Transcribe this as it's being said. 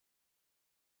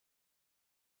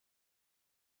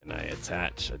And I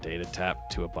attach a data tap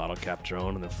to a bottle cap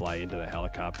drone and then fly into the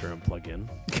helicopter and plug in.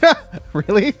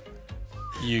 Really?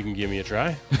 You can give me a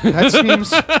try. That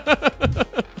seems.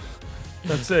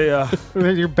 That's a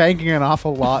You're banking an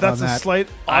awful lot on that's a that. slight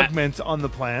augment on the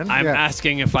plan. I'm Yeah.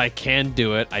 asking if I can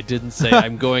do it. I didn't say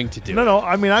I'm going to do it. no,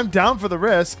 I mean I'm down for the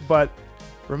risk, but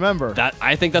remember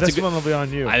I think that's this a good. one will be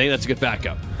on you. I think that's a good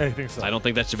backup. I think so. I don't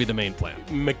think that should be the main plan.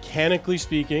 Mechanically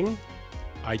speaking,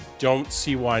 I don't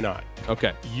see why not.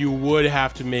 Okay. You would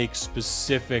have to make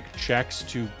specific checks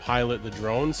to pilot the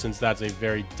drone, since that's a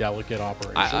very delicate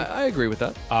operation. I agree with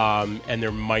that. And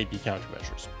there might be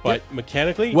countermeasures. But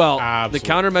mechanically, Well, absolutely. the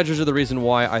countermeasures are the reason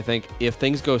why I think if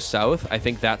things go south, I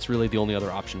think that's really the only other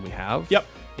option we have. Yep.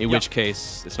 In which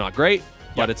case, it's not great,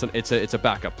 but it's a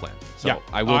backup plan. So Yeah.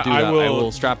 I will do I that. I will-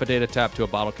 will strap a data tap to a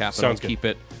bottle cap and Sounds I'll good. keep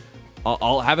it.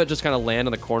 I'll have it just kind of land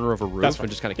on the corner of a roof That's fine.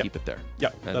 and just kind of Yep. keep it there.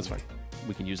 Yep, And that's fine.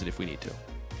 We can use it if we need to.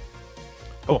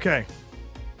 Okay.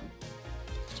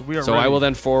 So we are So ready. I will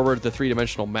then forward the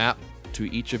three-dimensional map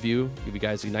to each of you. Give you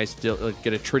guys a nice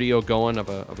get a trio going of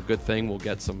a good thing. We'll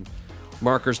get some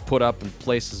markers put up in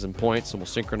places and points, and we'll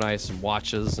synchronize some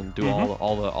watches and do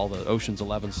all the Ocean's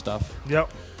 11 stuff.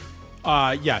 Yep.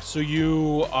 Yeah, so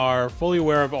you are fully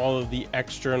aware of all of the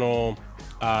external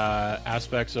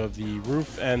aspects of the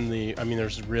roof and the... I mean,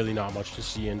 there's really not much to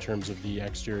see in terms of the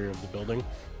exterior of the building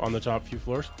on the top few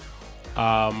floors.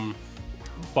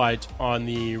 But on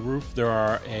the roof, there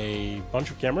are a bunch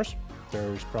of cameras.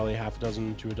 There's probably half a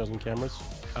dozen to a dozen cameras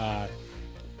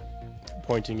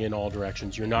pointing in all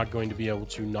directions. You're not going to be able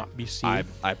to not be seen.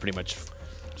 I pretty much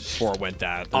forewent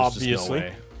that. There's Obviously. just no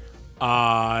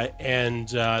way. And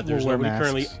there's wear nobody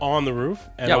currently masks. on the roof.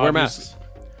 And Yeah, wear obvious- masks.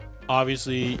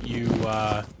 Obviously,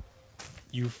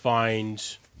 you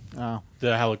find Oh.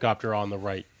 the helicopter on the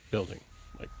right building.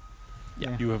 Like,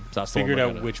 Yeah. you have So that's the one figured we're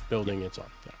out gonna- which building it's on.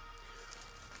 Yeah.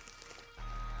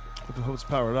 Hope it's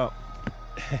powered up.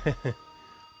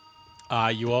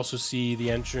 You also see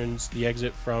the entrance, the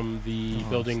exit from the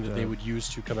building that they would use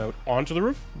to come out onto the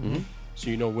roof. Mhm. So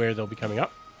you know where they'll be coming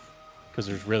up, because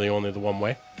there's really only the one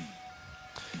way.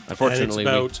 Unfortunately,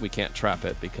 about- we can't trap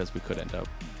it because we could end up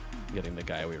getting the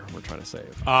guy we're trying to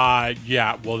save.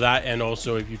 Yeah, well, that, and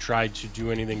also if you tried to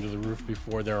do anything to the roof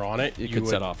before they're on it, You you could would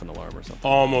set off an alarm or something.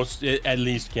 almost at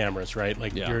least cameras, right?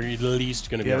 Like Yeah. you're at least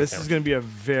going to be Yeah, on this camera. is going to be a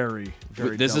very,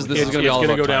 very. This is delicate- gonna be all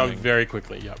gonna about go down timing. very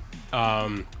quickly. Yep.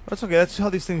 That's okay. That's how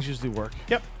these things usually work.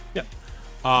 Yep.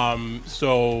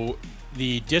 So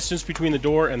the distance between the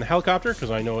door and the helicopter,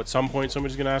 because I know at some point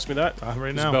somebody's going to ask me that, Right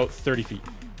is now. about 30 feet.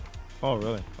 Oh,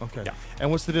 really? Okay. Yeah. And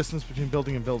what's the distance between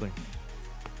building and building?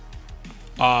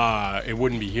 It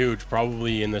wouldn't be huge.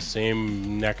 Probably in the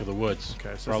same neck of the woods.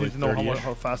 Okay, so I Probably just need to know 30-ish.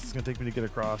 how fast it's going to take me to get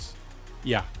across.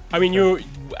 Yeah. I mean,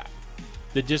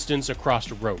 the distance across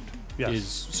the road Yes. is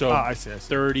so I see.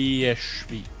 30-ish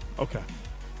feet. Okay.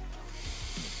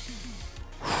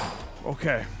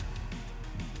 Okay.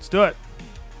 Let's do it.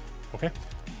 Okay.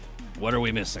 What are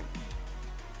we missing?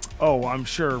 Oh, I'm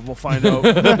sure we'll find out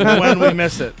when we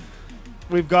miss it.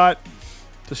 We've got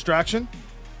distraction.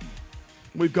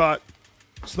 We've got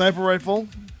sniper rifle.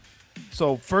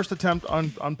 So first attempt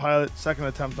on pilot, second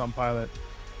attempt on pilot.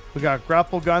 We got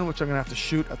grapple gun, which I'm gonna have to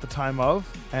shoot at the time of,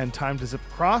 and time to zip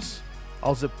across.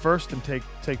 I'll zip first and take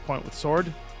point with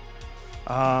sword.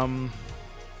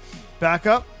 Back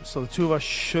up, so the two of us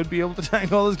should be able to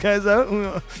tank all those guys out.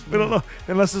 We don't know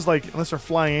unless they're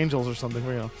flying angels or something.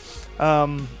 We know.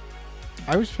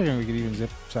 I was figuring we could even zip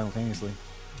simultaneously.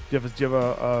 Do you have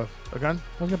a gun?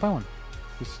 I was gonna buy one.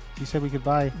 He said we could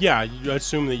buy. Yeah, you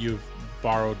assume that you've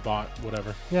borrowed, bought,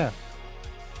 whatever. Yeah,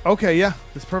 Okay, yeah,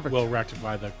 that's perfect. We'll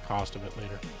rectify the cost of it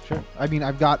later. sure. I mean,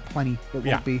 I've got plenty. It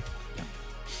Yeah. won't be.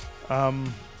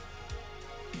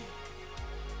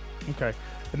 Okay.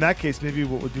 In that case, maybe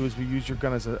what we'll do is we use your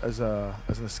gun as an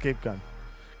escape gun.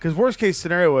 Because worst case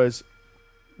scenario is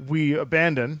we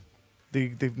abandon the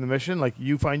mission. Like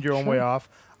you find your own way Sure. off.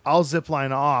 I'll zip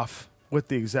line off with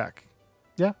the exec,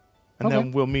 Yeah. and Okay.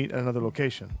 then we'll meet at another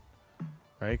location.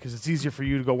 Right? Because it's easier for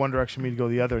you to go one direction, me to go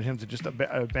the other, and him to just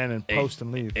abandon post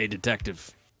and leave. Hey,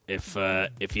 detective, if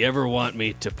you ever want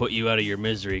me to put you out of your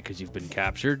misery because you've been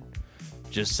captured,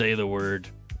 just say the word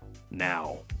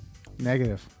now.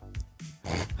 Negative.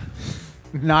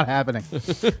 Not happening.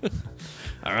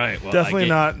 All right. Well, Definitely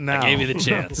not now. I gave you the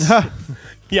chance.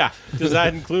 Yeah. Does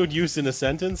that include use in a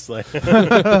sentence? Like,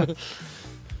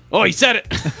 Oh, he said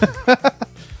it.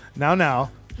 Now.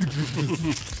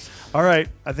 All right.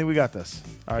 I think we got this.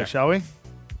 All right, Yeah. shall we?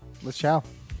 Let's chow.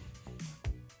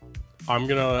 I'm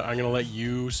gonna let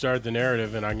you start the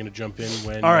narrative, and I'm gonna jump in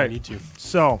when All I right. need to.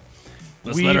 So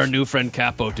Let's let our We've- new friend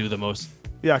Capo do the most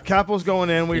Yeah, Capo's going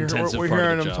in. We're Intensive part of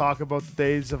hearing the him job. talk about the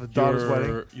days of his daughter's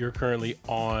wedding. You're currently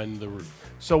on the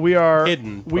roof. So we are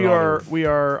Hidden, We but on are. the roof. We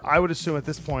are. I would assume at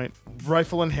this point,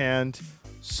 rifle in hand,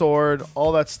 sword,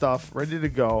 all that stuff, ready to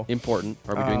go. Important.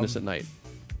 Are we doing this at night?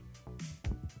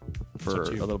 up For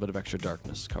to a you. little bit of extra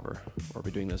darkness cover. Or are we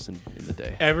doing this in the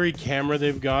day? Every camera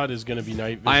they've got is going to be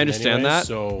night vision. I understand anyway, that,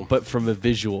 so but from a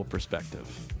visual perspective.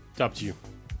 it's up to you.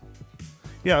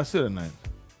 Yeah, let's do it at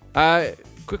night.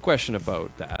 Quick question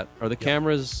about that. Are the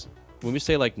cameras, when we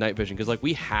say like night vision, because like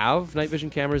we have night vision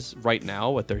cameras right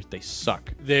now, but they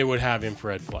suck. They would have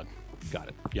infrared flood. Got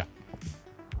it. Yeah.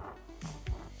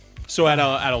 So at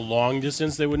a long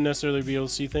distance, they wouldn't necessarily be able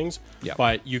to see things. Yeah.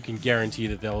 But you can guarantee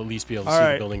that they'll at least be able to All see the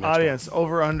right, building next door. audience,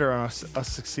 over under on us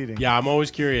succeeding. Yeah, I'm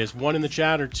always curious. 1 in the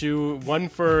chat or 2. 1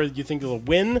 for you think they'll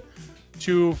win,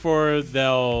 2 for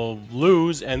they'll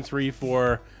lose, and 3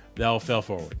 for they'll fail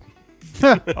forward.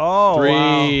 Oh,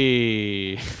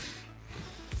 3. wow.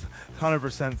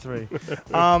 100% 3.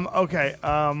 Okay.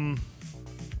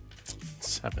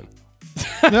 7.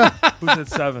 Who's at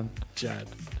 7? Chad.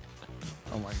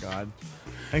 Oh my God.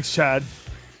 Thanks, Chad.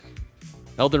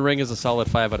 Elden Ring is a solid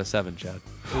 5 out of 7, Chad.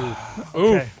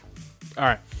 Okay. All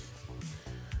right.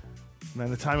 Man,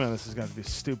 the timing on this is going to be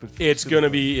stupid. It's gonna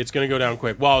go down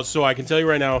quick. Well, so I can tell you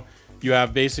right now, you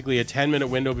have basically a 10-minute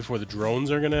window before the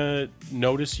drones are gonna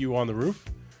notice you on the roof.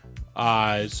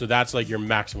 So that's like your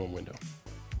maximum window.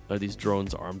 Are these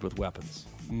drones armed with weapons?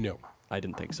 No, I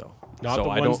didn't think so. not so the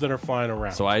I ones don't, that are flying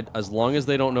around. So as long as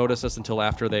they don't notice us until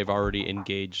after they've already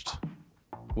engaged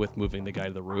with moving the guy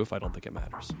to the roof, I don't think it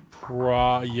matters.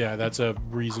 Yeah, that's a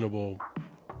reasonable.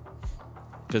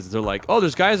 Because they're like, oh,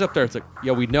 there's guys up there. It's like,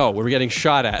 yeah, we know. We're getting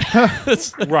shot at.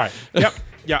 Right. Yep.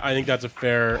 Yeah, I think that's a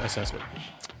fair assessment.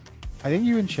 I think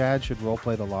you and Chad should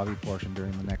roleplay the lobby portion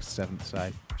during the next 7th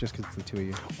side, just because it's the 2 of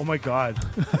you. Oh my God.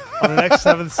 On the next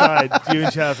 7th side, you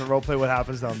and Chad have to roleplay what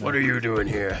happens down there. What are you doing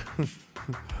here?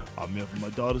 I'm here for my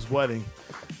daughter's wedding.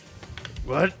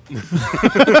 What?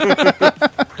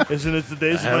 Isn't it the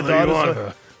days of my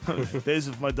daughter's days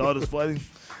of my daughter's wedding?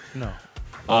 No.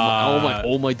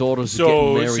 Oh my daughters are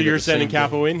getting married. So at you're the sending same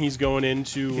Capo in. He's going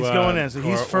into. He's going in. So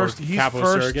he's first. He's Capo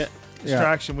first surrogate.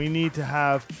 distraction. We need to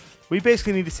have. We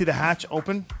basically need to see the hatch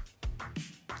open,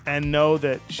 and know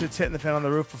that shit's hitting the fan on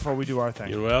the roof before we do our thing.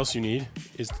 You know what else you need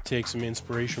is to take some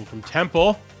inspiration from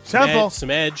Temple. Temple.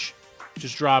 Some edge.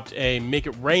 Just dropped a Make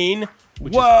It Rain,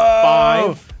 which Whoa!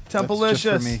 is 5. That's just for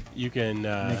Templeicious. me. You can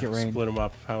Make it rain. split them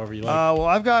up however you like. Well,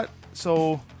 I've got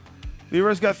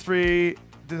Leroy's got 3.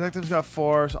 Detective's got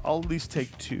 4. So I'll at least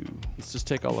take 2. Let's just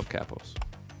take all of Capo's.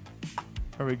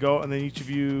 There we go. And then each of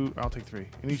you, I'll take 3.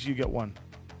 And each of you get 1.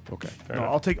 Okay. Fair No,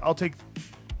 enough. I'll take.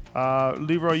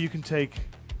 Leroy, you can take.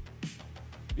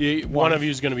 One of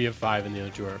you is going to be at 5 and the other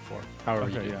 2 are at 4. However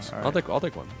you Okay, do yeah. this. All right. I'll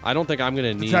take one. I don't think I'm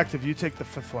gonna need Detective, you take the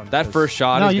 5th one. that 'cause- first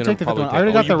shot. No, is you gonna take the fifth probably one. I already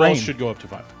Oh, got you the both rain. should go up to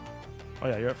 5. Oh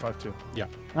yeah, you're at 5 too. Yeah.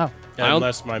 Oh,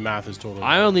 Unless my math is totally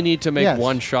I wrong. only need to make Yes.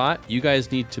 one shot. You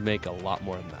guys need to make a lot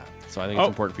more than that. So I think it's Oh.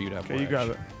 important for you to have Okay, more you got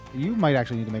edge. it. you might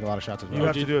actually need to make a lot of shots as You well.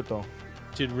 have to do it though.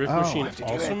 Did Rift Oh, I Machine have to do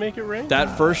also it. make it rain?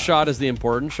 That first shot is the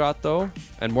important shot, though,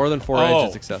 and more than 4 Oh. edge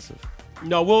is excessive.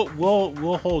 No,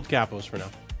 we'll hold Capos for now.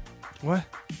 What?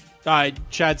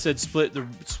 Chad said split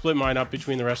mine up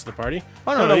between the rest of the party.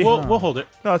 Oh, no, no, we'll hold it.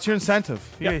 No, it's your incentive.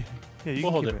 Yeah. Yeah, you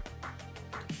We'll can hold keep it.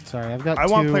 Sorry, I've got I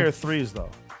 2. want player 3s though.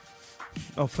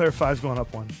 Oh, player 5's going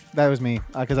up 1. That was me,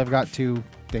 because I've got 2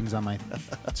 things on my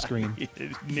screen.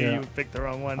 Knew Yeah. you picked the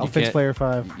wrong one. I'll You fix can't- player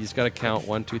 5. You just got to count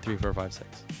 1, 2, 3, 4, 5,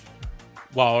 6.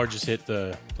 Well, or just hit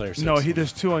the player 6. No,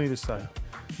 there's 2 on either side.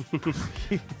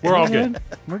 We're all good.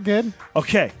 We're good.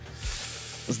 Okay.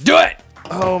 Let's do it.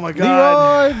 Oh my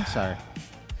God. Leroy! Sorry.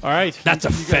 All right. That's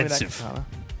You got me that offensive. katana.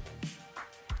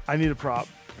 I need a prop.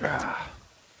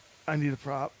 I need a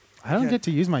prop. I don't Okay. get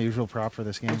to use my usual prop for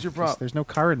this game. What's your prop? There's no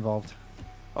car involved.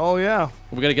 Oh yeah.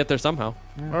 We got to get there somehow.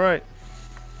 All right.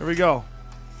 Here we go.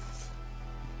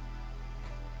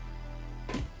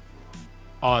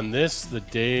 On this, the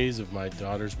days of my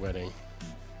daughter's wedding.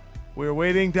 We're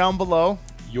waiting down below.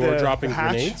 You're The dropping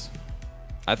hatch? grenades?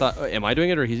 I thought, am I doing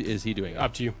it or is he doing it?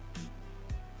 Up to you.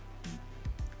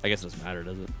 I guess it doesn't matter,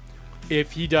 does it?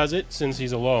 If he does it, since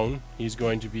he's alone, he's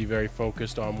going to be very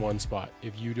focused on one spot.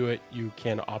 If you do it, you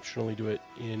can optionally do it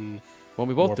in Well,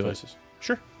 we more both do places.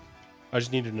 Sure. I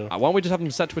just needed to know. it. Why don't we just have him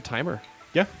set to a timer?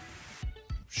 Yeah.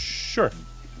 Sure.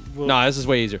 Well, No, this is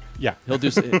way easier. Yeah. He'll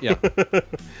do. Yeah.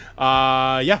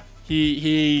 Yeah.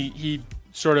 He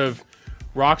sort of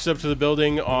rocks up to the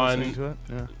building Listening on. to it.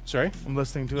 Yeah. Sorry. I'm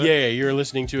listening to it. Yeah, you're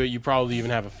listening to it. You probably even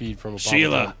have a feed from a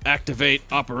Sheila, activate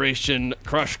Operation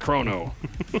Crush Chrono.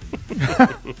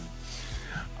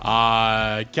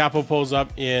 Capo pulls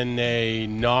up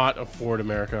in not a Ford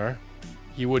America.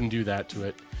 He wouldn't do that to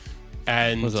it.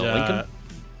 And Was it a Lincoln?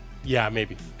 Yeah,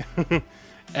 maybe.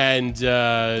 And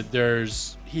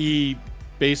he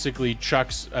basically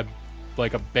chucks a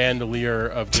bandolier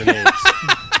of grenades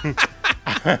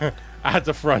at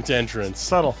the front entrance.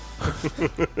 Subtle.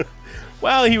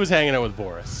 Well, he was hanging out with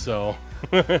Boris, so.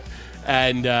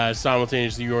 And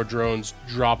simultaneously, your drones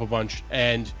drop a bunch,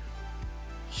 and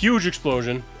huge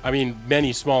explosion. I mean,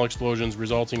 many small explosions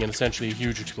resulting in essentially a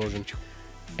huge explosion.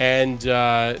 And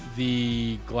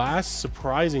the glass,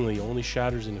 surprisingly, only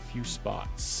shatters in a few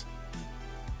spots.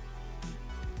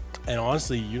 And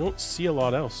honestly, you don't see a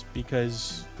lot else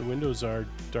because the windows are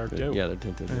darked out. Yeah, they're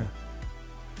tinted. Yeah.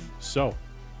 So,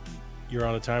 you're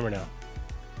on a timer now.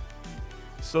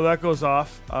 So that goes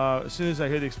off. As soon as I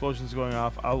hear the explosions going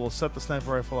off, I will set the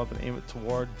sniper rifle up and aim it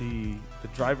toward the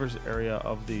driver's area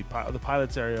of the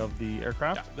pilot's area of the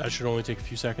aircraft. Yeah, that should only take a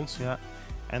few seconds. Yeah.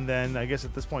 And then I guess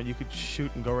at this point you could shoot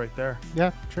and go right there.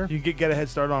 Yeah, sure. You can get a head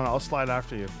start on it. I'll slide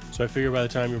after you. So I figure by the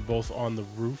time you're both on the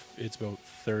roof, it's about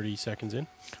 30 seconds in.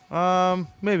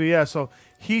 Maybe, yeah. So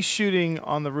he's shooting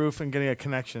on the roof and getting a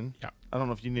connection. Yeah. I don't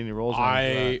know if you need any rolls on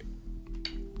it.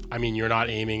 I mean, you're not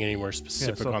aiming anywhere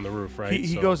specific so on the roof, right?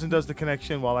 He goes and does the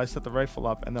connection while I set the rifle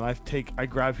up, and then I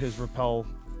grab his rappel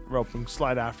rope and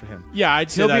slide after him. Yeah, I'd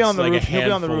say He'll that's be on the like roof. a He'll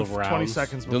be on the handful roof of 20 rounds.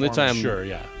 seconds The only before me. time, Sure,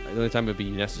 yeah. The only time it'd be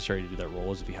necessary to do that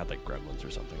roll is if he had like gremlins or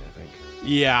something. I think.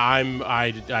 Yeah,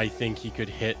 I think he could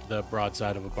hit the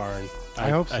broadside of a barn. I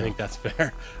hope so. I think that's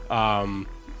fair. I'm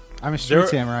a street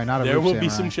samurai, not a There roof will samurai. be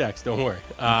some checks. Don't worry.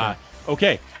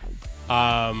 Okay.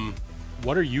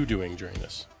 What are you doing during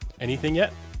this? Anything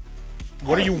yet?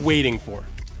 What are you waiting for?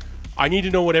 I need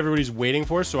to know what everybody's waiting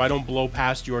for, so I don't blow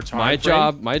past your time.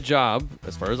 My job,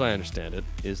 as far as I understand it,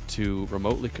 is to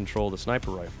remotely control the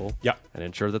sniper rifle. Yep. And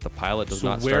ensure that the pilot does So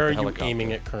not where start are the you helicopter.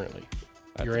 aiming it currently?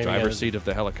 At You're the aiming driver's at- seat of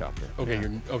the helicopter. Okay,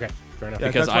 okay, fair enough. Yeah,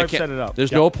 Because that's why I I've can't. set it up.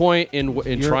 There's Yep. no point in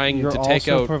You're trying to take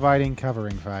also out providing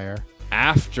covering fire.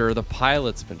 after the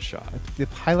pilot's been shot. The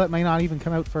pilot may not even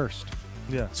come out first.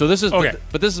 Yeah. So this is Okay.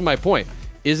 but this is my point.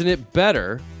 Isn't it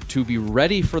better to be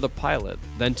ready for the pilot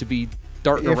than to be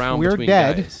darting If around we're between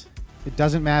dead, guys? it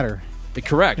doesn't matter.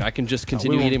 Correct. I can just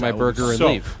continue won't eating my die. burger and So-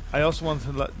 leave. I also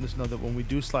wanted to let us know that when we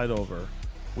do slide over,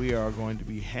 we are going to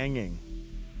be hanging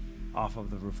off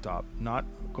of the rooftop, not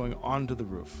going onto the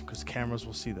roof, because cameras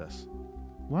will see this.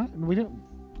 What? We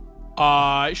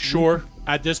don't. Sure.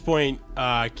 At this point,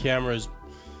 cameras,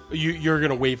 you're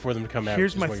gonna wait for them to come out.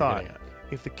 Here's is my what you're thought. getting at.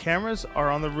 If the cameras are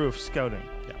on the roof scouting,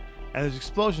 Yeah. and there's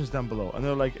explosions down below, and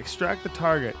they're like, extract the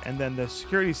target, and then the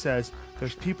security says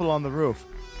there's people on the roof,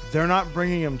 they're not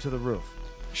bringing them to the roof.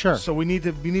 Sure. So we need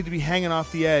to be hanging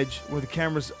off the edge where the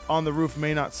cameras on the roof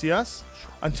may not see us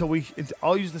until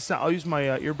I'll use my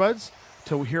earbuds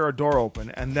till we hear our door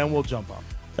open, and then we'll jump up.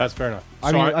 That's fair enough.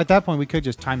 I So mean, at that point, we could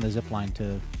just time the zip line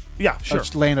to Yeah, sure.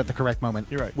 just land at the correct moment.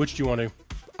 You're right. which do you want to?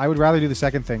 I would rather do the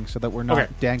second thing so that we're not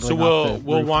Okay, dangling so off the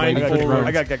we'll roof wind waiting for the forward. drones.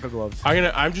 I got gecko gloves.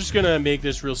 I'm just gonna make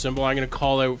this real simple. I'm gonna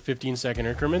call out 15-second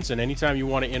increments, and anytime you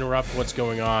want to interrupt what's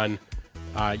going on,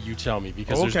 you tell me,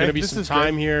 because there's Okay, gonna be this some is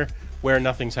time here where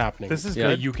nothing's happening. This is that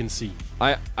good. you can see.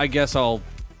 I guess I'll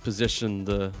position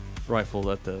the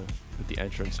rifle at the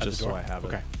entrance At the just so door. I have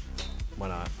Okay. it. Why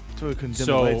not? So we can dim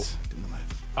So- the lights. Dim the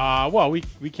lights. Well,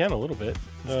 we can a little bit.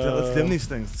 Let's dim these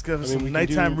things. Let's give us I mean, some we can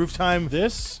nighttime, do roof time,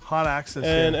 This. hot access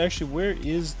And here. actually, where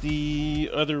is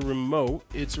the other remote?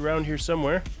 It's around here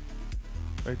somewhere.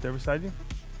 Right there beside you.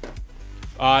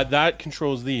 That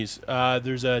controls these.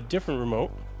 There's a different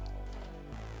remote.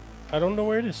 I don't know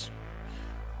where it is.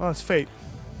 Oh, it's fate.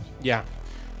 Yeah.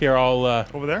 Here, I'll...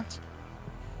 Over there?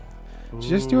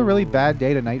 Just do a really bad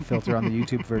day to night filter on the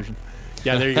YouTube version.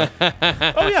 Yeah, there you go.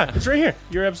 Oh, yeah, it's right here.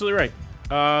 You're absolutely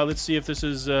right. Let's see if this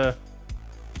is...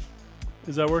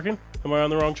 Is that working? Am I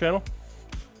on the wrong channel?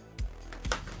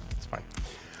 It's fine.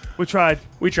 We tried.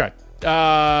 We tried.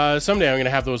 Someday I'm going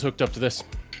to have those hooked up to this.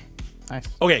 Nice.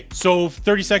 Okay, so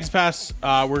 30 seconds pass.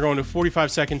 We're going to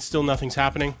 45 seconds. Still nothing's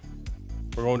happening.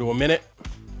 We're going to a minute.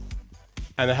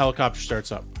 And the helicopter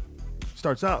starts up.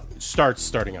 Starts out.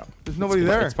 Starting up. There's nobody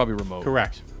there. It's probably remote.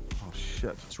 Correct. Oh,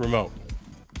 shit. It's remote.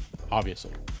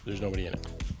 Obviously. There's nobody in it.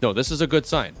 No, this is a good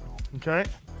sign. Okay.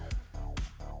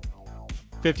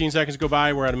 15 seconds go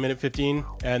by. We're at a minute 15.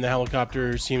 And the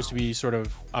helicopter seems to be sort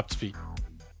of up to speed.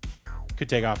 Could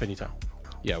take off anytime.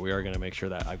 Yeah, we are going to make sure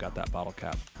that I've got that bottle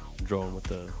cap drone with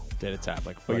the data tab.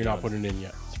 Like, But you're ready not on- putting it in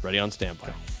yet. It's ready on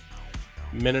standby.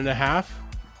 Minute and a half.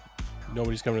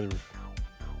 Nobody's coming to the roof.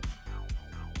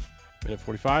 Minute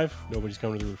 45. Nobody's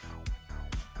coming to the roof.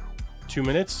 2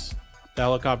 minutes. The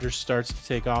helicopter starts to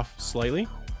take off slightly.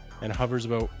 and hovers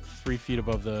about 3 feet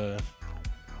above the.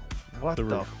 What The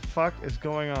the roof. fuck is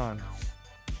going on?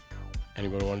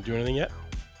 Anybody want to do anything yet?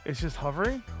 It's just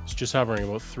hovering? It's just hovering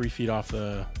about 3 feet off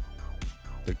the.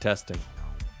 They're testing.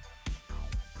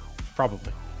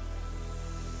 Probably.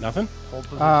 Nothing. Hold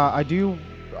position. I do.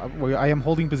 I am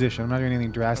holding position. I'm not doing anything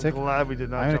I'm drastic. glad we did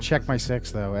not. I'm gonna jump check this. my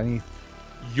 6 though. Any?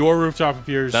 Your rooftop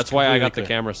appears. That's why I got the completely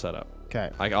clear. camera set up. Okay.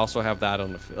 I also have that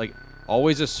on the like.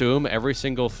 Always assume every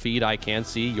single feed I can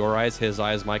see, your eyes, his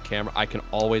eyes, my camera. I can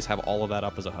always have all of that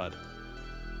up as a HUD.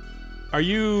 Are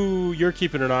you're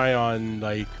keeping an eye on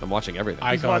like I'm watching everything.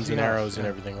 icons watching and us, arrows and yeah.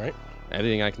 everything, right?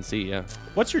 Anything I can see, yeah.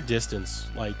 What's your distance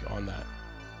like on that?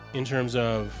 In terms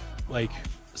of like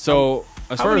So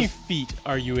as how far many as feet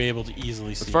are you able to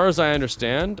easily see? as far as I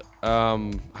understand,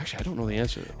 actually I don't know the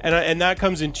answer. And that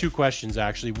comes in 2 questions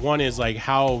actually. One is like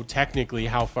how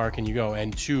far can you go,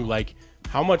 and 2, like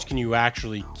how much can you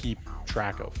actually keep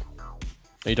track of?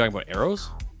 Are you talking about arrows?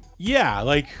 Yeah,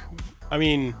 like I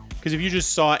mean, because if you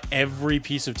just saw every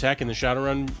piece of tech in the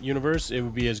Shadowrun universe, it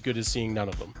would be as good as seeing none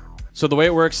of them. So the way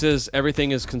it works is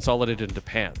everything is consolidated into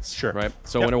pans. Sure. Right.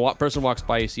 So Yep. when a person walks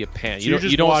by, you see a pan. So You you're don't.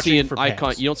 just You don't see watching an for icon.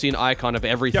 pans. You don't see an icon of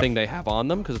everything they have on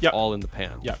them because it's Yep. all in the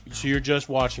pan. Yeah, so you're just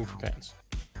watching for pans.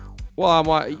 Well,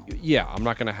 I'm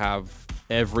not gonna have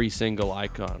every single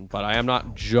icon, but I am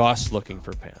not just looking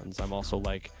for pans. I'm also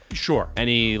like Sure.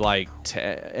 any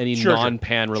Sure.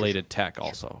 non-pan related tech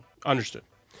also. Understood.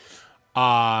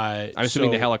 I'm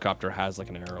assuming the helicopter has like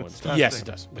an arrow and stuff. Yes, it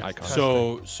does. Yeah. Icon.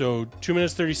 So 2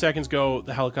 minutes 30 seconds go.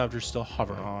 The helicopter's still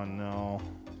hovering. Oh no.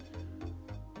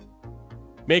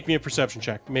 Make me a perception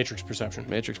check. Matrix perception.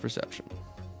 Matrix perception.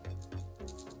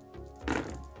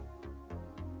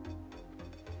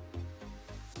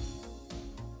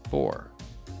 4.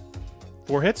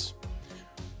 4 hits.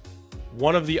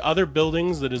 One of the other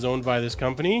buildings that is owned by this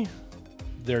company,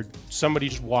 somebody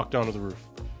just walked onto the roof.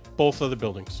 Both other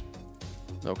buildings.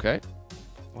 Okay.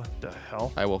 What the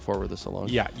hell? I will forward this along.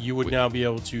 Yeah, you would now be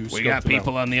able to. We scope got them out.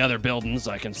 people on the other buildings.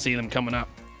 I can see them coming up.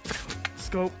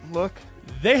 Scope. Look.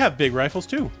 They have big rifles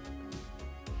too.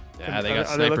 Yeah, they got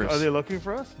are snipers. Are they looking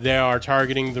for us? They are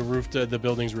targeting the the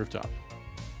building's rooftop.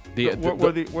 The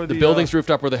Where the building's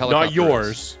rooftop where the helicopter Not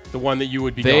yours. The one that you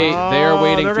would be. They going. they are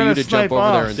waiting they're for you gonna to jump snipe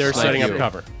over there us. and They're snipe setting you. up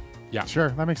cover. Yeah. Sure,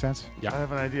 that makes sense. Yeah. I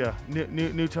have an idea.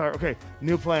 New tar. Okay,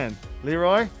 new plan.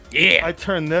 Leroy. Yeah. I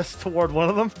turn this toward one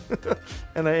of them,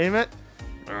 and I aim it.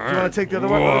 Do you want to take the other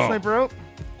one, Whoa. the sniper out?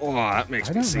 Oh, that makes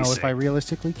I me don't know if I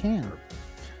realistically can.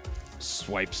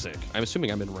 swipe sick. I'm assuming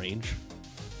I'm in range.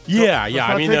 Yeah, let's yeah. I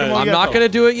not mean, take them all I'm yet, not though. gonna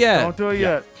do it yet. Don't do it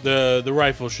yeah, yet. the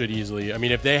rifle should easily. I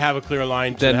mean, if they have a clear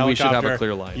line to Then the we should have a helicopter,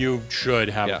 clear line. You should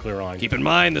have Yeah. a clear line. Keep in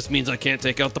mind, this means I can't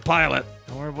take out the pilot.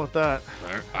 Don't worry about that.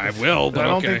 I will, but I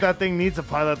don't okay. think that thing needs a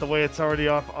pilot the way it's already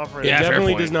operating. It Yeah, fair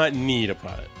definitely point. does not need a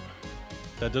pilot.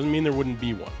 That doesn't mean there wouldn't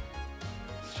be one.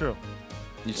 It's true.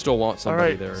 You still want All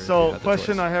somebody right. there. if you So, had the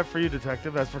question choice. I have for you,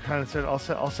 detective, as we're kind of said,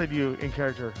 I'll say to you in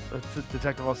character,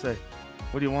 detective. I'll say,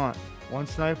 what do you want? One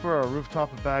sniper or a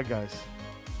rooftop of bad guys?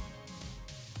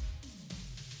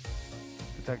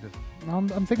 Detective. I'm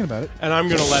thinking about it. And I'm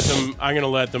gonna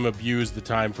let them abuse the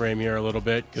time frame here a little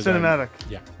bit. 'Cause Cinematic.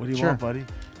 Yeah. What do you Sure. want, buddy? Do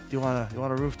you want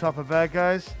a rooftop of bad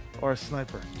guys or a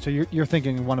sniper? So you're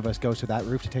thinking one of us goes to that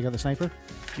roof to take out the sniper?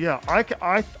 Yeah,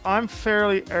 I'm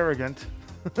fairly arrogant,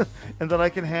 and that I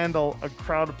can handle a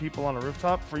crowd of people on a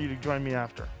rooftop for you to join me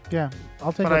after. Yeah,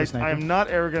 I'll take But out the sniper. I'm not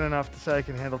arrogant enough to say I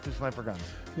can handle 2 sniper guns.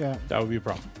 Yeah. That would be a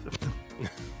problem,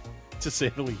 to say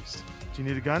the least. Do you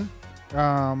need a gun?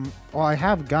 Well, I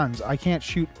have guns. I can't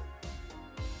shoot.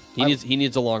 He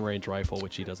needs a long range rifle,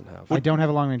 which he doesn't have. I don't have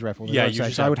a long range rifle. Yeah, That's you outside,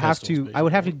 just so I have would have pistols, to. I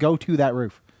would have to go to that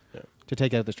roof Yeah. to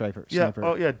take out the striper. Yeah. Sniper.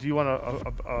 Oh, yeah. Do you want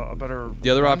a better? The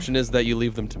other gun? option is that you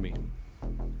leave them to me.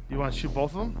 You want to shoot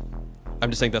both of them? I'm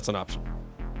just saying that's an option.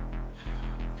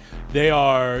 They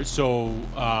are so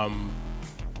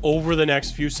over the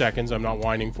next few seconds. I'm not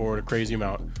winding forward a crazy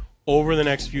amount. Over the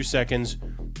next few seconds,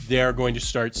 they're going to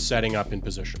start setting up in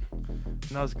position.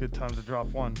 Now's a good time to drop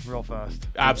one real fast.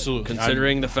 Absolutely.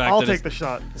 Considering the fact I'll that take it's, the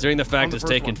shot. considering the on fact the it's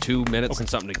first taken one. 2 minutes and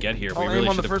something to get here, we I'll really aim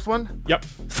on the should first one. Yep.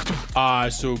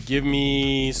 So give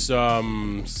me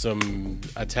some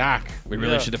attack. We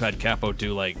really Yeah. should have had Capo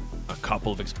do like a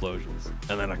couple of explosions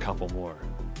and then a couple more,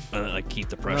 and then like keep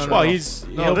the pressure. no. Well, No,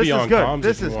 he'll this be is on good. comms.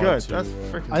 This if you is want good. to, That's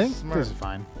freaking I think smart. this is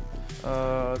fine.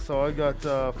 So I got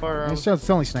firearms It's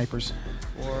only snipers.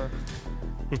 for,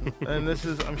 and this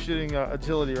is I'm shooting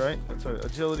agility, right? That's right,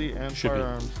 agility and Should be.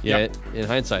 firearms. Yeah, Yep. in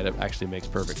hindsight, it actually makes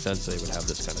perfect sense they would have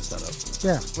this kind of setup.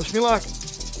 Yeah. Wish me luck.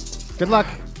 Good luck.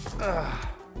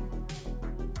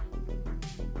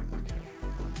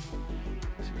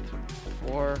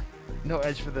 4. No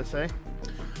edge for this, eh?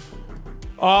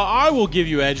 I will give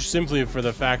you edge simply for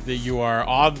the fact that you are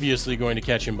obviously going to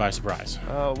catch him by surprise.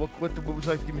 What would you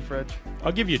like to give me for edge?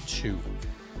 I'll give you 2.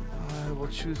 I will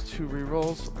choose 2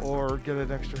 rerolls or get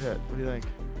an extra hit. What do you think?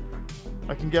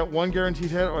 I can get 1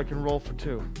 guaranteed hit, or I can roll for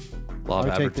 2. Law of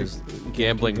I would take averages. the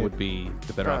Gambling guaranteed would be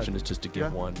the better Right. option. Is just to get Yeah.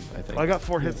 1. I think. I got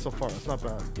 4 hits so far. It's not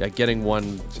bad. Yeah, getting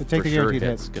 1 So take for the sure guaranteed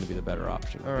hit's hit. going to be the better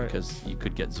option All right. because you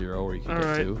could get 0 or you could All get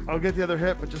right, 2. I'll get the other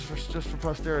hit, but just for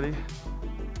posterity.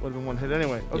 Would have been 1 hit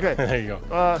anyway. Okay. There you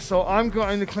go. So I'm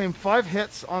going to claim 5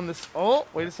 hits on this. Oh,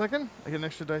 wait a second. I get an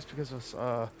extra dice because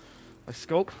of my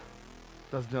scope.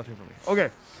 Does nothing for me. Okay.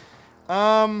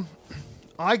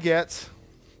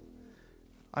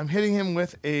 I'm hitting him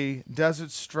with a Desert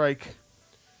Strike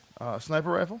sniper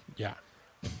rifle Yeah.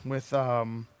 with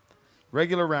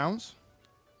regular rounds.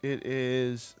 It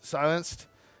is silenced,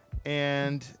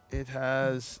 and it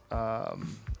has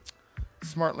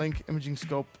Smart Link, imaging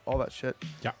scope, all that shit.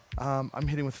 Yeah. I'm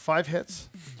hitting with 5 hits.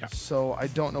 Yeah. So I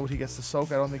don't know what he gets to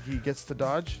soak. I don't think he gets to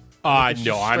dodge.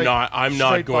 No, I'm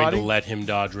not straight going body. to let him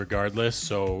dodge regardless.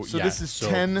 So So yeah, this is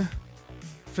 10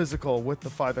 physical with the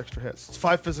 5 extra hits. It's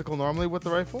 5 physical normally with the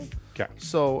rifle. Okay.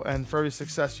 So, and for every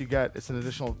success you get, it's an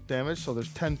additional damage. So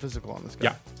there's 10 physical on this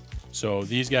guy. Yeah. So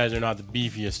these guys are not the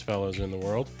beefiest fellows in the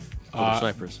world. Oh, they're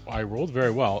snipers. I rolled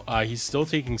very well. He's still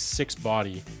taking 6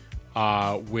 body,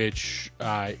 which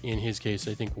in his case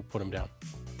I think will put him down.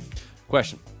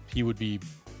 Question. He would be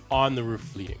on the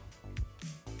roof bleeding.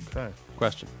 Okay.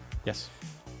 Question. Yes.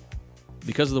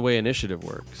 Because of the way initiative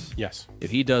works, Yes.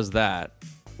 if he does that,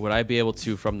 would I be able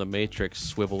to, from the Matrix,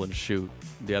 swivel and shoot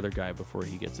the other guy before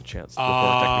he gets a chance? Before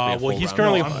technically a Well, full he's round?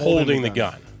 currently No, I'm holding the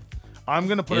gun. I'm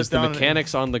going to put Is it the down.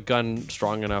 mechanics on the gun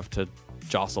strong enough to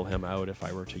jostle him out if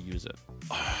I were to use it?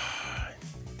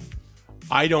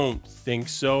 I don't think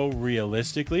so,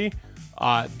 realistically.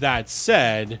 That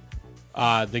said,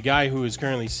 the guy who is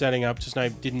currently setting up to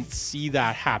snipe didn't see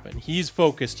that happen. He's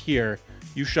focused here.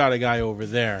 You shot a guy over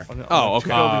there. Oh,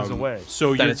 2 okay. buildings away.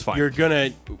 So Then you're, it's fine. you're gonna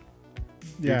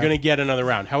Yeah. you're gonna get another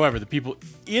round. However, the people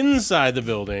inside the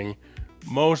building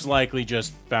most likely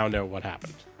just found out what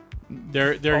happened.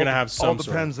 They're gonna have some All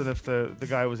depends on if the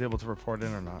guy was able to report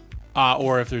in or not.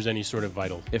 or if there's any sort of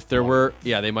vital. If there were,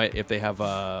 yeah, they might. If they have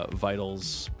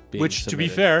vitals being Which, to be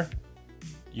submitted. fair,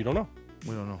 you don't know.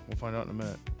 We don't know. We'll find out in a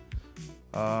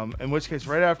minute. In which case,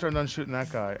 right after I'm done shooting that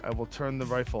guy, I will turn the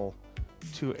rifle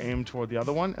to aim toward the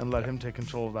other one and let him take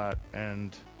control of that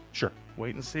and Sure.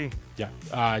 wait and see. Yeah.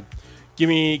 Give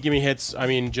me hits. I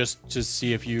mean, just to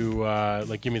see if you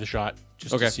give me the shot.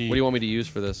 Just Okay. to see. What do you want me to use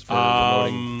for this? For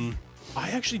remoting?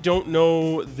 I actually don't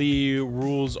know the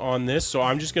rules on this, so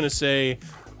I'm just gonna say,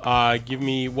 give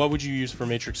me. What would you use for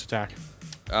matrix attack?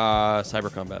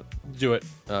 Cyber combat, Do it.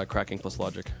 cracking plus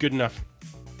logic. Good enough.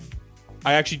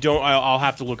 I actually don't. I'll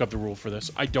have to look up the rule for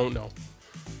this. I don't know.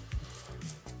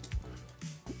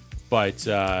 But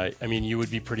I mean, you would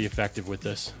be pretty effective with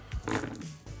this.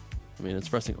 I mean, it's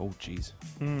pressing. Oh, jeez.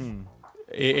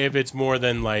 If it's more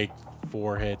than like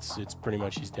 4 hits, it's pretty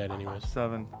much he's dead anyways.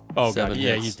 7. Oh 7 god,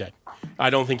 yeah, hits. he's dead. I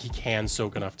don't think he can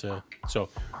soak enough to. So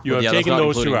you But have yeah, that's taken not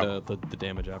those 2 including out. the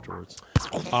damage afterwards.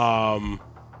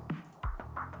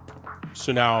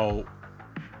 So now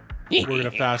we're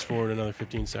gonna fast forward another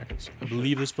 15 seconds. I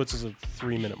believe this puts us at the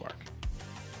 3-minute mark.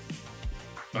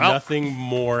 Well, Nothing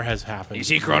more has happened. You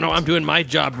see, Chrono, I'm doing my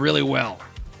job really well.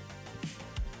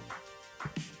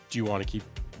 Do you want to keep?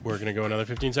 We're gonna go another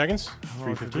 15 seconds.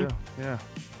 What to 3:15. do? Yeah.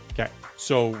 Okay.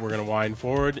 So we're gonna wind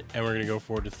forward, and we're gonna go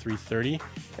forward to 3:30.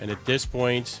 And at this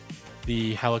point,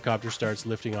 the helicopter starts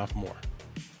lifting off more.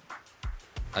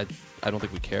 I don't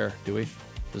think we care, do we?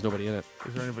 There's nobody in it.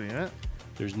 Is there anybody in it?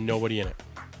 There's nobody in it.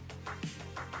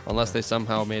 Unless they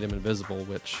somehow made him invisible,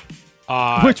 which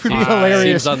Which would be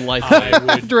hilarious. seems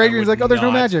unlikely. Dragon's like, oh, there's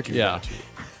no magic. do Yeah.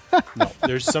 that. No,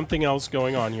 there's something else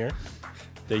going on here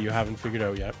that you haven't figured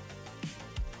out yet.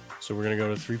 So we're gonna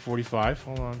go to 3:45.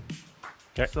 Hold on.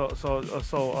 'Kay. So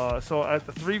at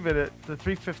the 3-minute, the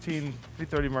 3:15,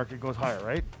 3:30 mark, it goes higher,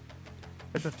 right?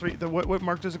 At the what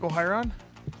mark does it go higher on?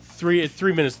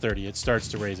 3 minutes 30. It starts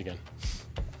to raise again.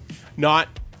 Not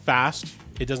fast.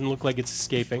 It doesn't look like it's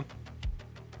escaping.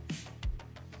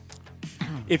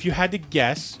 If you had to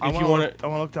guess, I if you want to, I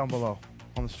want to look down below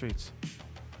on the streets.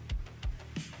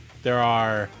 there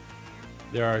are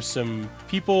some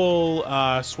people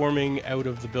swarming out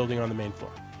of the building on the main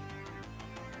floor.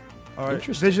 All right.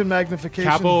 Interesting. Vision magnification.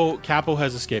 Capo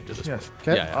has escaped at this point. Yes.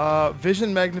 Okay. Yeah.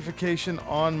 Vision magnification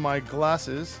on my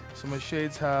glasses. So my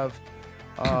shades have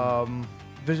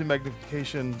vision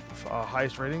magnification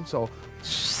highest rating. So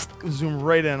zoom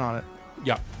right in on it.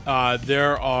 Yeah.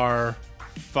 There are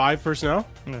 5 personnel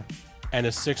Yeah. and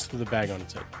a 6th with a bag on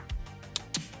its head.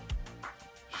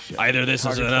 Either this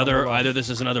is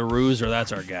another ruse or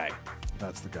that's our guy.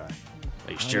 That's the guy.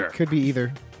 Are you sure? It could be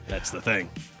either. That's the thing.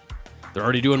 They're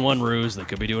already doing one ruse. They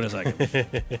could be doing a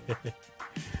second.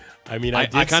 I mean, I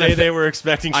kinda say they were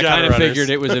expecting I Shadowrunners. kind of figured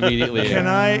it was immediately. Can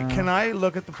I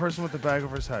look at the person with the bag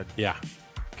over his head? Yeah.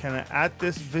 Can I, at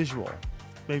this visual,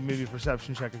 maybe a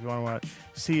perception check if you want to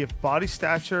see if body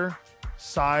stature,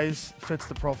 size fits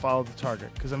the profile of the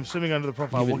target? Because I'm assuming under the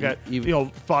profile we'll get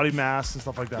body mass and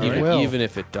stuff like that. Even, Right? even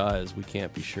if it does, we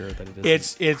can't be sure that it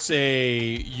is. It's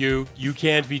a you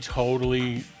can't be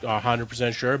totally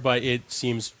 100% sure, but it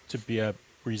seems to be a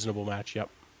reasonable match. Yep.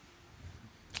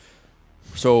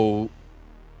 So,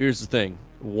 here's the thing: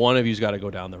 one of you's got to go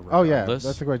down there. Oh, yeah, regardless.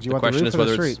 that's the question. Do you The want the question roof is or the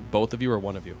whether it's street? both of you or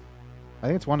one of you. I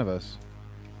think it's one of us.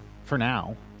 For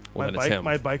now. Well, then it's him.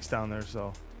 My bike's down there,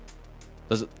 so.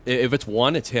 If it's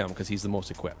one, it's him because he's the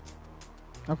most equipped.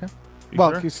 Okay. You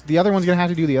Well, sure? 'cause the other one's going to have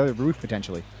to do the other roof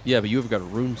potentially. Yeah, but you've got a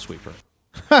room sweeper.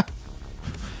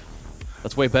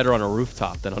 That's way better on a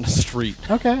rooftop than on a street.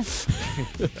 Okay.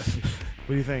 What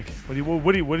do you think?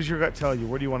 What does your gut tell you?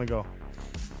 Where do you want to go?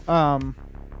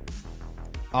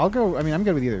 I'll go. I mean, I'm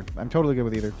good with either. I'm totally good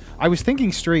with either. I was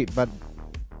thinking street, but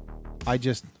I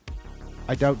doubt.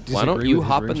 Why don't disagree you with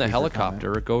his hop room in the sweeper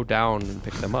helicopter or go down and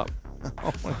pick them up?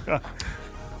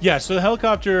 Yeah. So the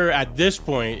helicopter at this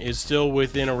point is still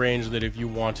within a range that if you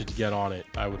wanted to get on it,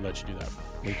 I would let you do that.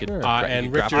 We could. Sure.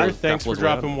 And Richter, grapple- thanks for grapple his way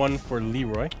out of dropping one for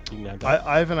Leroy. You can add that.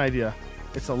 I have an idea.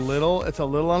 It's a little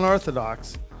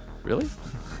unorthodox. it. Really?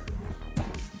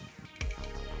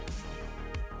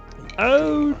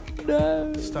 Oh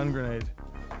no! Stun grenade.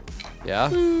 Yeah,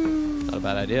 not a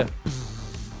bad idea.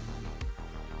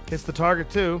 Hits the target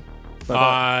too.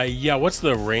 Yeah. What's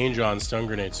the range on stun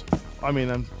grenades? I mean,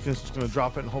 I'm just going to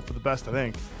drop it and hope for the best, I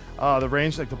think. The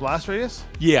range, like the blast radius?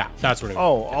 Yeah, that's what I mean.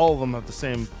 Oh, all of them have the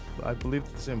same, I believe,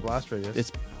 the same blast radius.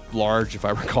 It's large, if I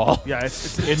recall. yeah,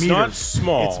 it's It's meters. not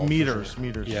small. It's for meters, sure.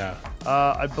 meters. Yeah.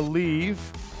 I believe,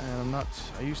 and I'm not,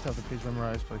 I used to have the page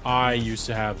memorized, but I used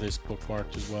to have this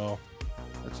bookmarked as well.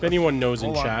 It's If anyone knows in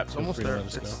Hold on, chat, it's feel almost free to there. let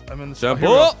us know. It's, I'm in the Jump here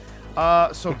we up! go.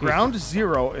 So ground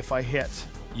 0 if I hit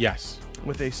Yes.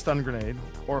 with a stun grenade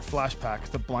or a flashback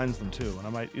that blinds them too, and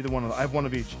I might either one of them. I have one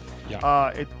of each.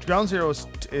 Yeah. Ground 0 is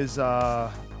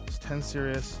 10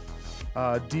 serious.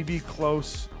 DV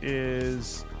close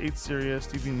is 8 serious.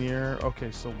 DV near.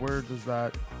 Okay, so where does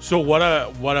that? So what I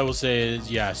will say is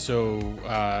So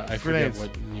I forget Grenades.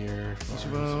 what near.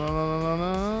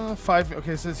 No. 5.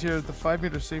 Okay, it says here the 5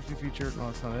 meter safety feature. No,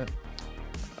 that's not it.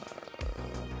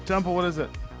 Temple, what is it?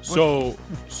 So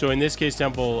in this case,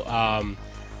 Temple,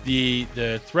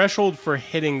 the threshold for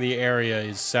hitting the area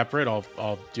is separate.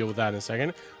 I'll deal with that in a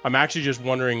second. I'm actually just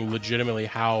wondering legitimately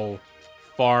how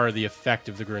far the effect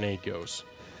of the grenade goes.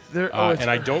 There, And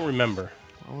I don't remember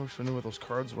I wish I knew what those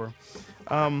cards were.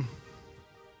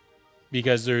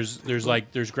 because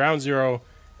there's ground 0,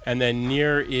 and then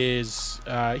near is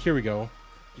here we go.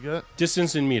 You get it?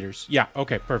 Distance in meters. Yeah.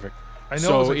 Okay. Perfect. I know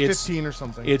So it was like it's- 15 or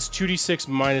something. It's 2d6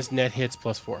 minus net hits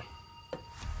plus 4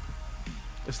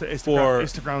 It's the for-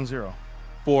 ground 0.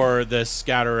 for the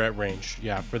scatter at range.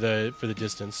 Yeah, for the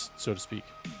distance, so to speak.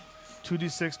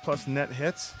 2d6 plus net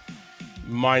hits.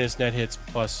 Minus net hits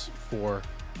plus 4,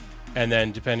 and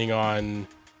then depending on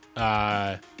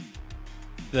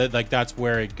that's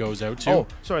where it goes out to. Oh,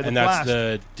 sorry. and the that's blast. the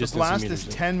The distance in blast meters.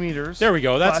 is 10 meters. There we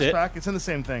go. That's it. Flashback, it's in the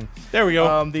same thing. There we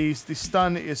go. The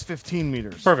stun is 15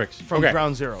 meters. Perfect. From Okay.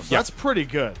 ground 0. So Yeah. that's pretty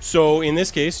good. So in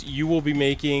this case, you will be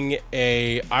making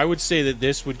I would say that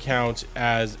this would count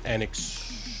as an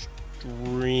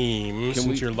extreme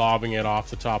since you're lobbing it off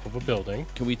the top of a building.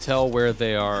 Can we tell where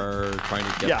they are trying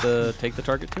to get Yeah. take the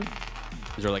target to?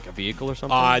 Is there like a vehicle or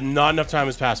something? Not enough time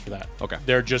has passed for that. Okay.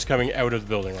 They're just coming out of the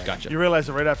building right Gotcha. You realize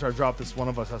that right after I drop this, one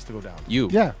of us has to go down. You.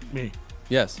 Yeah. Me.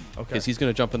 Yes. Okay. Because he's going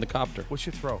to jump in the copter. What's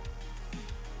your throw?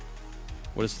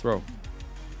 What is throw?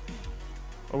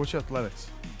 Or what's your athletics?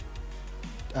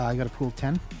 I got a pool of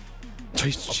 10. A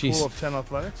Jeez. pool of 10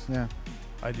 athletics? Yeah.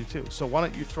 I do too. So why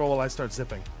don't you throw while I start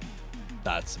zipping?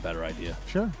 That's a better idea.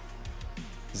 Sure.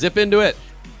 Zip into it.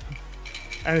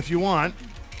 And if you want,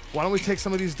 why don't we take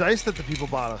some of these dice that the people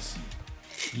bought us?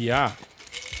 Yeah.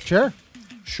 Sure.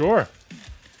 Sure.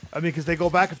 I mean, because they go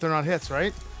back if they're not hits,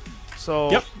 right? So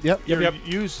Yep. Yep. Yep.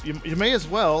 you may as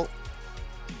well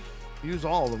use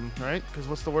all of them, right? Because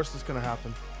what's the worst that's going to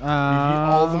happen?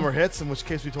 All of them are hits, in which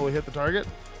case we totally hit the target.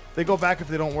 They go back if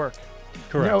they don't work.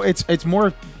 Correct. No, it's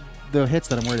more the hits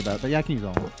that I'm worried about. But yeah, I can use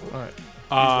all of them. All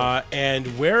right. And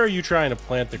where are you trying to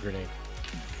plant the grenade?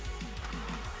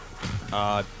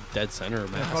 dead center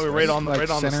mass. Probably right on the Like right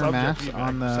on the center subject. mass even,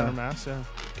 on the- center mass.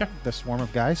 Yeah. The swarm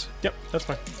of guys. Yep, that's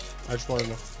fine. I just wanted to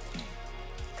know.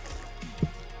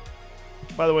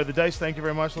 By the way, the dice. Thank you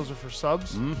very much. Those are for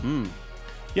subs. Mm-hmm.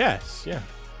 Yes, yeah.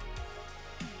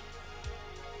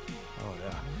 Oh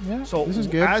yeah. Yeah. So this is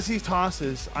good. as he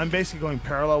tosses, I'm basically going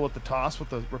parallel with the toss with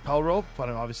the rappel rope, but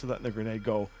I'm obviously letting the grenade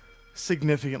go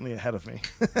significantly ahead of me.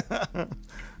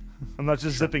 I'm not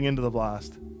just zipping into the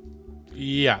blast.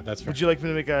 Yeah, that's fair. Would you like me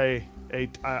to make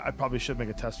I probably should make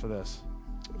a test for this.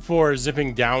 For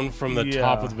zipping down from the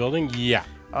top Yeah. of the building? Yeah.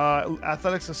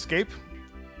 Athletics escape.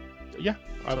 Yeah,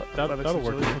 So that'll athletics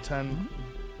work. agility for 10.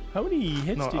 How many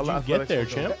hits No, did you athletics get there,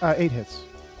 will go. champ? 8 hits.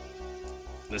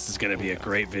 This is gonna be a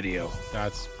great video.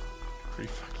 That's pretty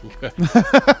fucking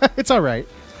good. It's all right.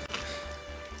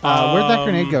 Where'd that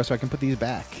grenade go so I can put these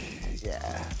back?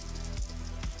 Yeah.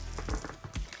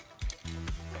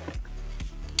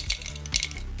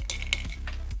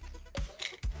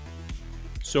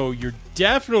 So you're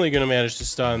definitely going to manage to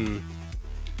stun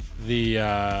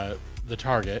the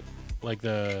target, like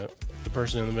the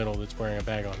person in the middle that's wearing a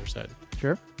bag on her head.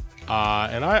 Sure.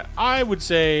 And I would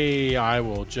say I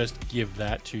will just give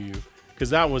that to you because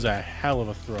that was a hell of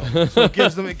a throw. So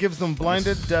it gives them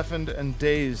blinded, deafened, and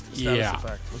dazed status Yeah.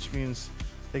 effect, which means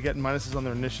they get minuses on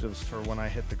their initiatives for when I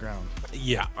hit the ground.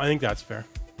 Yeah, I think that's fair.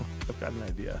 I've got an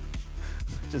idea.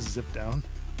 Just zip down.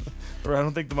 Or I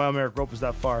don't think the biometric rope is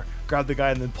that far. Grab the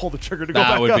guy and then pull the trigger to go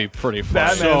back That would up. be pretty fun.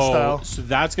 Batman style. So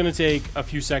that's going to take a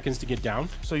few seconds to get down.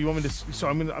 So you want me to? So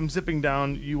I'm zipping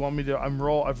down. You want me to? I've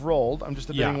rolled. I'm just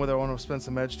debating Yeah. whether I want to spend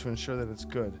some edge to ensure that it's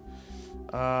good.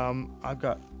 I've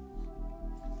got.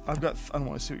 I don't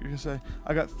want to see what you're gonna say.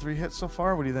 I got 3 hits so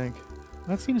far. What do you think?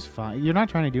 That seems fine. You're not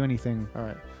trying to do anything. All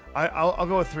right. I'll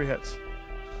go with 3 hits.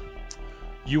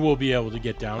 You will be able to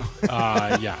get down.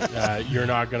 You're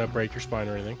not going to break your spine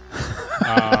or anything.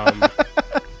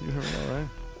 You never know, right?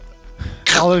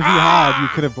 Although if you had, you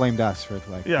could have blamed us for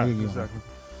like. Yeah, making you exactly.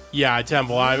 Yeah,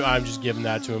 Temple, I'm just giving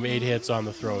that to him. 8 hits on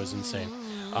the throw is insane.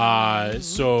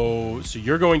 So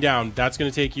you're going down. That's going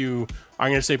to take you, I'm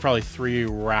going to say probably 3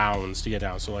 rounds to get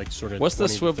down. So like sort of What's the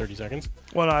 20 to swivel? 30 seconds.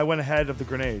 Well, no, I went ahead of the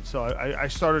grenade, so I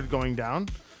started going down,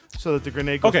 so that the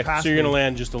grenade goes Okay, past so you're going to me.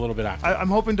 land just a little bit after. I'm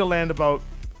hoping to land about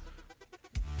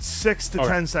 6 to Okay.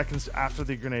 10 seconds after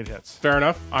the grenade hits. Fair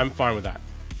enough. I'm fine with that.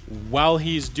 While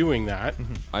he's doing that,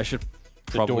 I should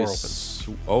The probably. door opens.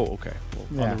 Oh, okay. Well,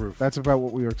 Yeah, the roof. that's about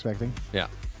what we were expecting. yeah.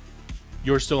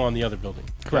 you're still on the other building.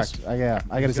 Correct. Yes? I got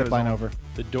a He's got zip his line own. over.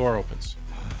 The door opens.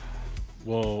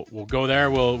 We'll go there.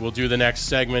 We'll do the next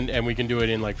segment, and we can do it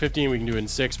in like 15. We can do it in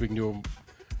 6. We can do.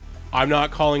 I'm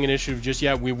not calling initiative just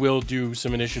yet. We will do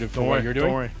some initiative for what you're doing.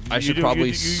 Don't worry. I You should do- probably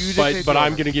you But dictate but the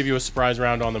I'm order. gonna give you a surprise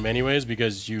round on them anyways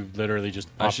because you literally just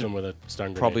I popped should them with a stun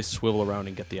grenade. Probably swivel around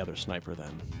and get the other sniper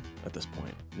then. At this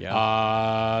point.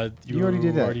 Yeah. You already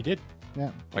did that. Already did.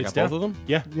 Yeah. I it's got down. both of them.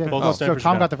 Yeah. Yeah. Both Oh, the so snipers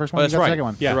Tom are got down. the first Oh, one. that's You got right. the second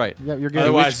one. Yeah. You're right. Yeah, you're good.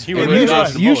 Otherwise, he would and have you dodged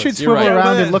should- the You bullets. should You're swivel right.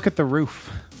 around Yeah. and look at the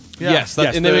roof. Yeah. Yes, that,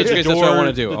 Yes, in the the Matrix, that's what I door- want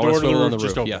to do. the I door want to to the swivel on the roof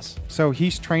just roof. opened. Yes. So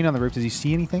he's trained on the roof. Does he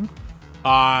see anything?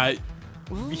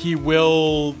 He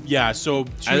will. Yeah. So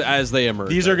As they emerge.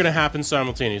 these are going to happen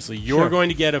simultaneously. You're Sure. going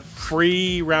to get a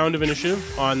free round of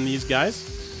initiative on these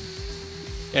guys.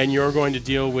 And you're going to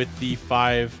deal with the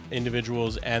 5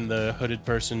 individuals and the hooded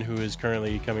person who is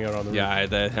currently coming out on the roof. Yeah.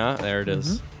 There it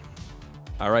is.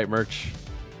 All right, Merch.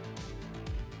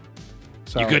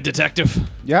 So, You good, detective?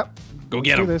 Yep. Go Let's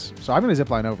get do him. this. So I'm gonna zip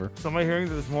line over. So am I hearing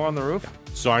that there's more on the roof?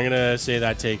 So I'm going to say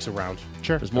that takes a round.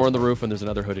 Sure. There's more on the roof, and there's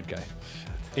another hooded guy.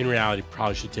 In reality,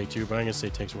 probably should take 2, but I'm going to say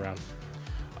it takes a round.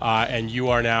 And you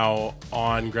are now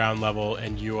on ground level,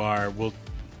 and you are... Well,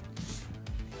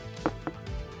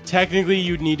 technically,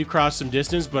 you'd need to cross some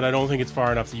distance, but I don't think it's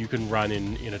far enough that you can run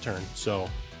in a turn. So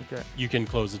Okay. you can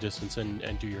close the distance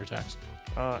and do your attacks.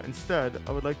 Instead,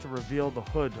 I would like to reveal the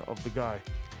hood of the guy.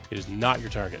 It is not your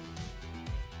target.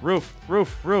 Roof,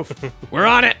 roof, roof. We're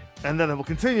on it. And then I will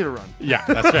continue to run. Yeah,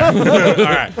 that's fair. all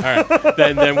right.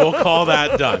 Then we'll call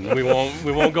that done. We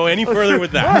won't go any further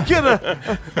with that.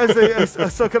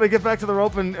 So can I get back to the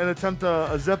rope and attempt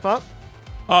a zip up?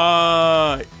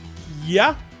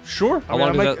 Yeah, sure. How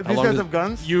long does that- how these long guys does- have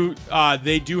guns?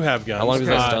 They do have guns. How long does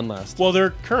that stun last? Well,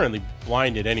 they're currently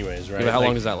blinded anyways, right? Yeah, but how long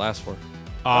Like, does that last for?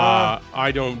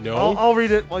 I don't know. I'll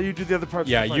read it while you do the other parts.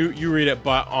 Yeah, of the fight. you read it,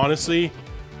 but honestly,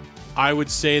 I would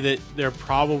say that they're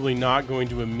probably not going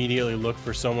to immediately look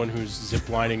for someone who's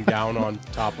ziplining down on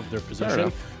top of their position.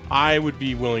 enough. I would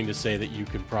be willing to say that you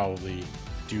could probably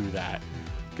do that.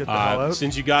 Get the hell out.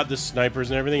 Since you got the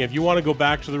snipers and everything, if you want to go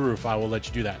back to the roof, I will let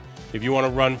you do that. If you want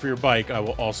to run for your bike, I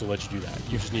will also let you do that.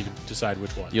 You just need to decide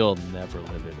which one. You'll never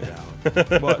live it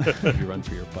down But if you run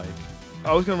for your bike.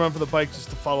 I was gonna run for the bike just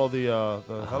to follow the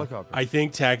helicopter. I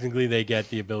think technically they get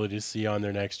the ability to see on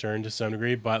their next turn to some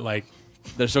degree, but like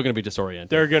They're still going to be disoriented.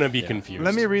 they're gonna be confused.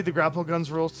 Let me read the grapple guns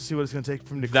rules to see what it's gonna take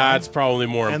from the. That's probably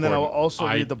more and important. then I'll also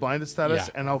I- read the blinded status,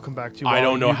 yeah. and I'll come back to you. I while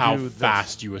don't know you how do this.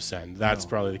 fast you ascend. That's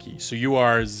probably the key. So you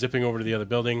are zipping over to the other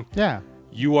building. Yeah.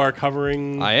 You are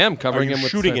covering. I am covering are you him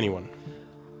with shooting the- anyone.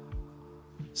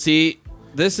 See,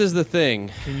 this is the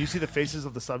thing. Can you see the faces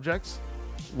of the subjects?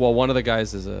 Well, one of the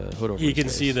guys is a hood over He his can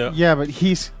face. see the. Yeah, but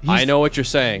he's I know what you're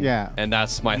saying. Yeah. And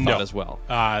that's my No. thought as well.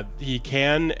 He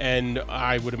can, and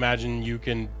I would imagine you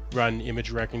can run image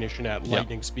recognition at Yeah.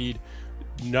 lightning speed.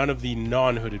 None of the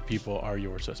non-hooded people are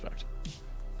your suspect.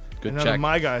 Good And none check. of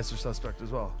my guys are suspect as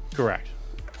well. Correct.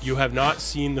 You have not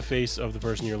seen the face of the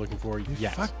person you're looking for You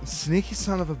yet. fucking sneaky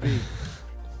son of a bee.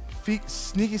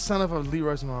 Sneaky son of a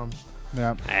Leroy's mom.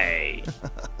 Yeah. Hey.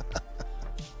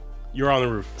 You're on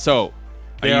the roof. So,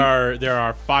 There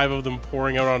are 5 of them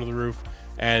pouring out onto the roof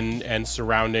and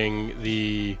surrounding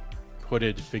the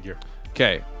hooded figure,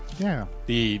 okay. Yeah.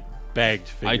 the bagged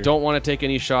figure. I don't want to take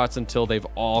any shots until they've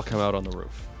all come out on the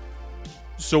roof.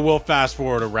 So we'll fast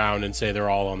forward around and say they're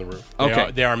all on the roof. Okay.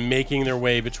 They are making their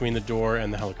way between the door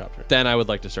and the helicopter. Then I would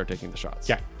like to start taking the shots.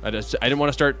 Yeah. I didn't want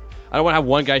to start. I don't want to have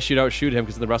one guy shoot him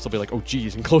because the rest will be like, oh,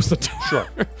 geez, and close the door. Sure.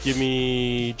 Give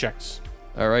me checks.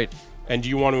 All right. And do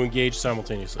you want to engage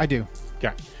simultaneously? I do.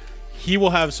 Okay. He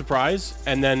will have surprise,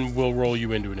 and then we'll roll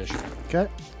you into initiative.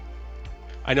 Okay.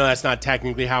 I know that's not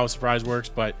technically how surprise works,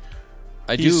 but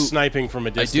I he's do. sniping from a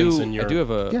I distance, do. and you're. I do have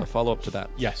a Yeah. follow up to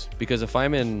that. Yes. Because if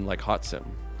I'm in like hot sim,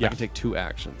 Yeah. I can take 2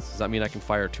 actions. Does that mean I can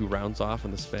fire 2 rounds off in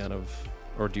the span of,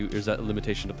 or is that a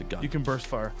limitation of the gun? You can burst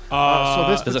fire. Uh,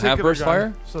 so this Does it have particular burst gun-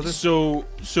 fire? So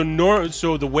this.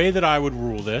 So the way that I would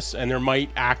rule this, and there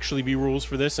might actually be rules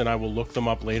for this, and I will look them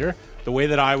up later. The way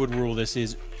that I would rule this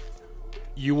is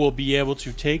you will be able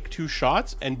to take 2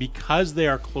 shots, and because they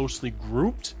are closely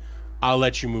grouped, I'll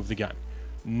let you move the gun.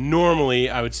 Normally,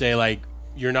 I would say like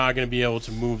you're not going to be able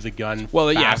to move the gun.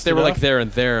 Well, yeah, if fast they were like enough. there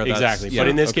and there. That's, Exactly. yeah, But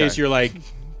in this okay. case, you're like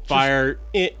fire,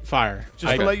 fire.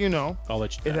 Just to let you know, I'll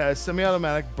let you. it has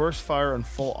semi-automatic, burst fire, and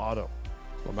full auto.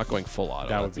 Well, I'm not going full auto.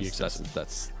 That would That's- be that's- excessive.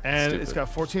 That's And stupid. it's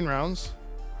got 14 rounds.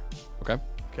 Okay.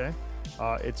 Okay.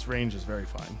 Its range is very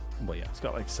fine. Well, yeah. It's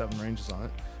got like 7 ranges on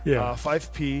it. Yeah.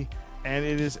 5P, and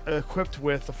it is equipped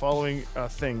with the following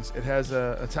things. It has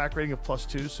an attack rating of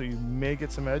 +2, so you may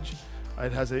get some edge.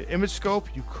 It has an image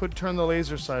scope. You could turn the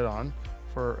laser sight on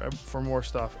for more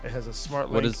stuff. It has a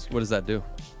smart link. What does that do?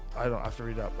 I don't have to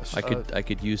read up. I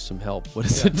could use some help. What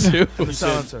does it do? The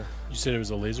silencer. You said it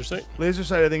was a laser sight. Laser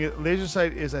sight. Laser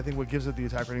sight is what gives it the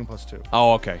attack rating +2.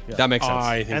 Oh, okay. Yeah. That makes sense.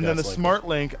 I think And then the that's likely. smart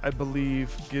link, I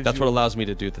believe, gives That's you. what allows me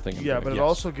to do the thing. I'm Yeah, doing. but it yes.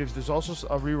 also gives. There's also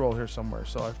a reroll here somewhere,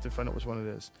 so I have to find out which one it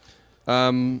is.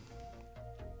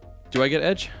 Do I get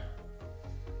edge?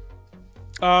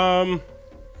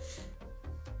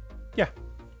 Yeah.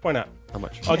 Why not? How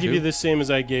much? I'll give 2? you the same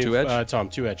as I gave 2 edge? Tom.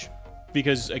 2 edge,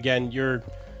 because again, you're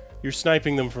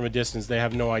sniping them from a distance. They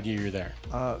have no idea you're there.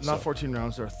 Not So. 14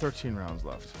 rounds. There are 13 rounds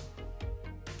left.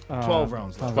 12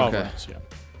 rounds left. 12 Okay. rounds. Yeah.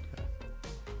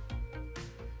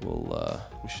 We'll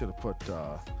We should have put.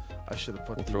 I should have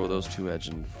put. we'll the, throw those 2 edge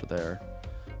in for there.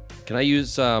 Can I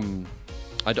use I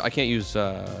can't use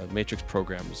matrix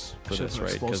programs for should've this, put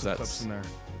right? Because explosive clips that's in there.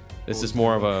 this is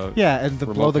more of a Yeah, and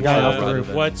Remote blow the guy control off the rather roof.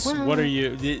 than- What are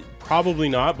you? Probably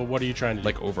not. But what are you trying to do?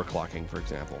 like overclocking, for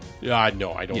example.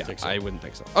 No, I don't think so. I wouldn't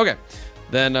think so. Okay,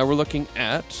 then we're looking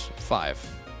at 5.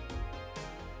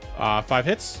 5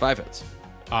 hits. 5 hits.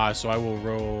 So I will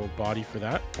roll body for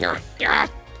that.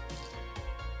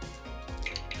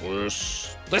 30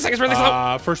 seconds really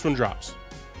slow. First one drops.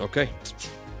 Okay.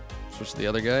 Switch to the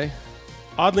other guy.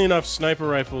 Oddly enough, sniper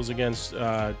rifles against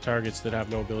targets that have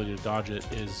no ability to dodge it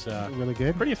is Really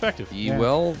good. pretty effective. Yeah.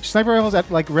 Well, Sniper rifles at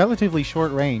like relatively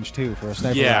short range too for a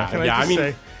sniper Yeah, rifle. Can I yeah. I just mean,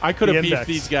 say, I could the have beefed index.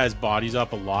 these guys' bodies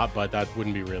up a lot, but that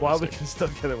wouldn't be While we realistic. can still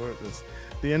get away with this,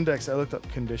 the index. I looked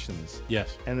up conditions,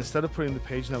 Yes. and instead of putting the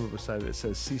page number beside it, it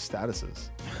says "see statuses."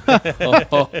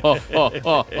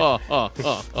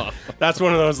 That's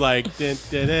one of those like.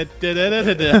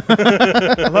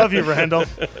 I love you, Randall.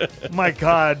 My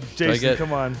God, Jason, get-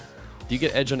 come on. do you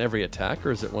get edge on every attack, or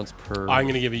is it once per? I'm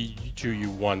gonna give it to you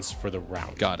once for the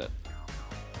round. Got it.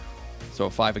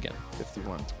 So 5 again.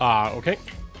 51. Okay.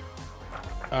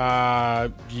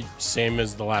 Same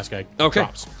as the last guy. Okay.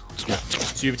 Drops. Yeah.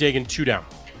 So you've taken 2 down.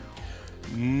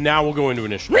 Now we'll go into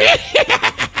initiative.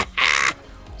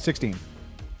 16.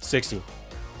 16.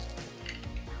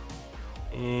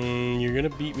 You're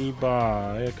gonna beat me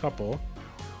by a couple.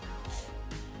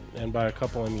 And by a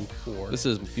couple, I mean 4. This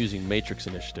is using Matrix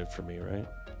initiative for me, right?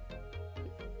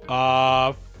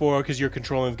 Because you're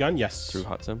controlling the gun, yes. Through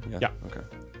hot sim? Yeah. Okay.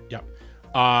 Yeah.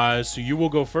 So you will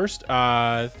go first.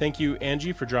 Thank you,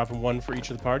 Angie, for dropping 1 for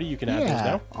each of the party. You can add those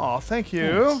now. Oh, thank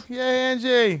you. Yay,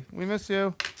 Angie. We miss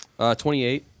you.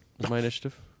 28 is my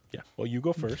initiative. Yeah. Well, you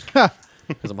go first.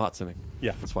 Because I'm hot simming.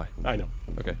 Yeah. That's why. I know.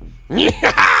 Okay.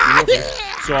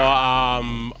 So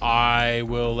I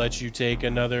will let you take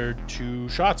another 2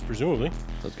 shots, presumably.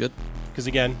 That's good. Because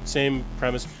again, same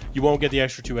premise. You won't get the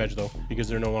extra 2 edge though, because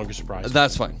they're no longer surprised.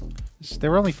 That's fine.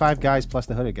 There were only 5 guys plus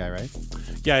the hooded guy, right?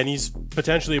 Yeah, and he's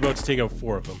potentially about to take out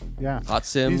 4 of them. Yeah. Hot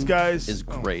sim These guys is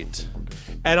great.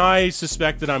 And I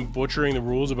suspect that I'm butchering the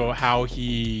rules about how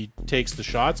he takes the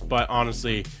shots, but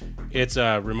honestly, it's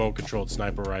a remote-controlled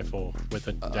sniper rifle with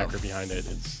a decker behind it.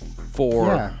 It's 4.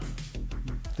 Yeah.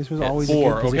 This was always a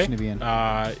 4, good position okay. to be in.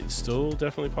 It's still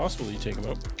definitely possible that you take him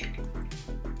out.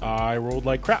 I rolled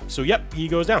like crap, so yep, he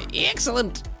goes down.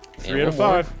 Excellent. 3 out of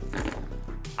 5.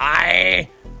 I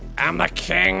am the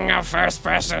king of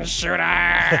first-person shooters.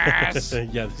 Yeah, this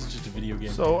is just a video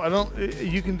game. So I don't.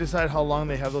 You can decide how long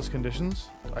they have those conditions.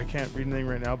 I can't read anything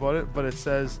right now about it, but it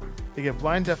says they get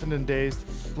blind, deafened, and dazed.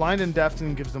 Blind and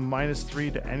deafened gives them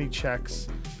 -3 to any checks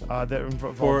that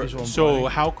involve visual. So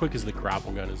how quick is the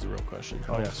grapple gun? Is the real question.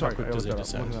 Oh yeah, sorry. How quick I does looked it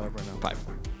that up. I'm descend? looking that up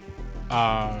right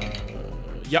now.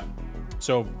 5. Yep.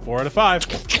 So 4 out of 5.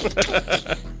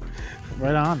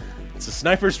 Right on. It's a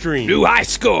sniper's dream. New high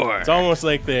score. It's almost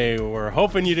like they were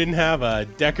hoping you didn't have a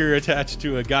decker attached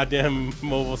to a goddamn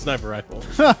mobile sniper rifle.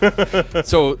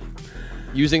 So,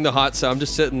 using the hot sim, I'm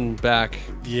just sitting back.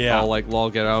 Yeah. I'll like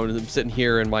log it out, and I'm sitting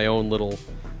here in my own little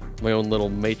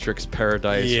Matrix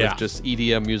paradise with just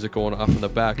EDM music going off in the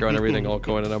background, everything all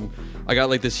going, and I got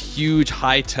like this huge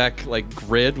high tech like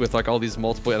grid with like all these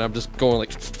multiple, and I'm just going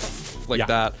like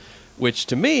that. Which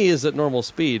to me is at normal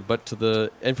speed, but to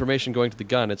the information going to the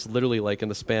gun, it's literally like in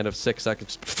the span of 6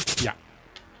 seconds. Yeah.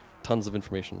 Tons of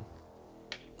information.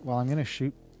 Well, I'm going to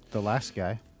shoot the last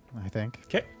guy, I think.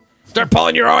 Okay. Start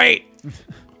pulling your 08.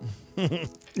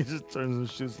 He just turns and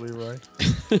shoots Leroy.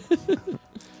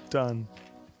 Done.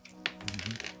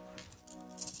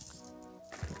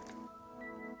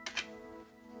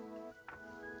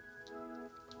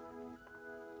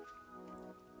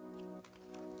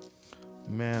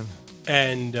 Man.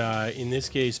 And in this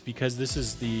case, because this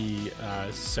is the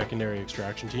secondary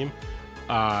extraction team,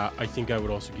 I think I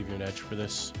would also give you an edge for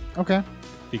this. Okay.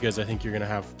 Because I think you're going to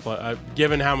have,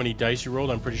 given how many dice you rolled,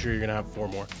 I'm pretty sure you're going to have 4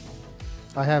 more.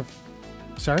 I have...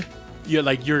 Sorry? Yeah,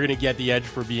 like you're going to get the edge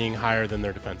for being higher than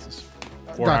their defenses.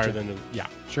 Or Gotcha. higher than the, yeah.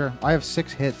 Sure. I have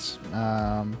 6 hits.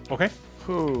 Okay.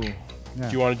 Whew. Yeah.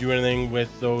 Do you want to do anything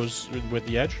with those, with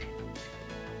the edge?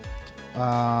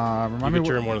 Remind You me could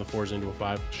turn one of the 4s into a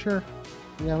 5. Sure.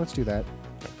 Yeah, let's do that.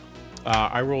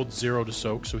 I rolled 0 to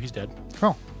soak, so he's dead.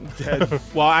 Cool. Dead.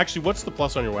 Well, actually, what's the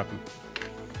plus on your weapon?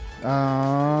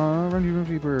 Room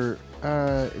keeper.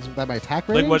 Is that my attack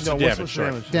rating? Like, what's No, the what's damage? the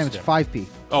Sorry. damage? Damage? Yeah. 5p.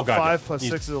 Oh, god. 5 plus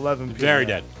He's 6 is 11. very Yeah.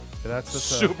 dead. Yeah, that's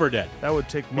Super dead. That would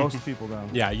take most people down.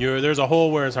 Yeah, there's a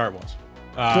hole where his heart was.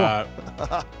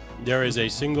 There is a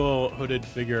single hooded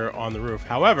figure on the roof.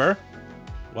 However,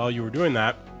 while you were doing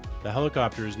that, the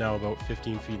helicopter is now about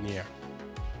 15 feet in the air.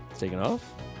 It's taking off.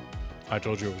 I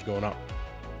told you it was going up.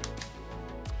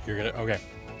 You're gonna okay.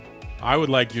 I would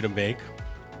like you to make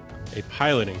a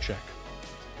piloting check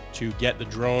to get the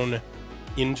drone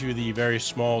into the very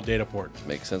small data port.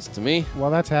 Makes sense to me. While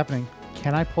that's happening,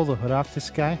 can I pull the hood off this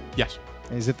guy? Yes,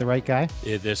 Is it the right guy?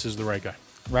 this is the right guy.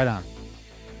 Right on.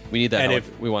 We need that. And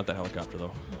We want that helicopter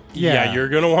though. Yeah, you're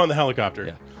gonna want the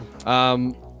helicopter. Yeah.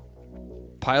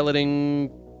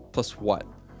 Piloting plus what?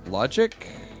 Logic?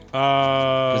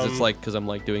 Because I'm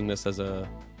like doing this as a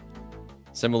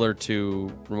similar to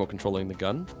remote controlling the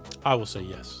gun. I will say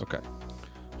yes. Okay.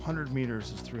 100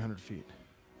 meters is 300 feet.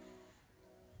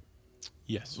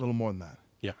 Yes. A little more than that.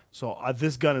 Yeah. So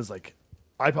this gun is like,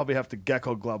 I probably have to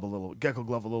gecko glove a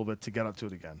little bit to get up to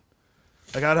it again.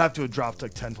 Like I'd have to have dropped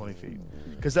like 10, 20 feet.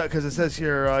 Because it says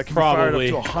here, it can be fired up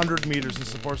to 100 meters and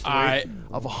supports the weight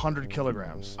of 100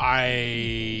 kilograms.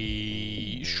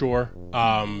 Sure.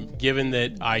 Given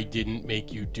that I didn't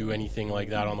make you do anything like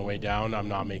that on the way down, I'm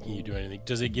not making you do anything.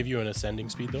 Does it give you an ascending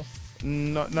speed though?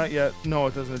 Not yet. No,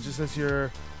 it doesn't. It just says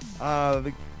here,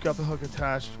 they got the hook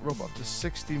attached, rope up to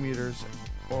 60 meters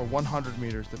or 100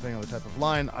 meters, depending on the type of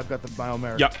line. I've got the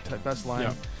Biomerit type best line.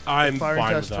 Yep. I'm firing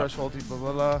fine test with that. threshold, blah,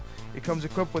 blah, blah. It comes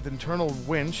equipped with internal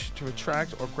winch to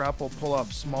retract or grapple pull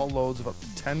up small loads of up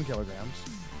to 10 kilograms.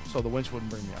 so the winch wouldn't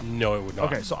bring me up. No, it would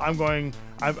not. Okay, so I'm going.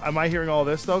 Am I hearing all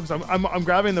this though? Because I'm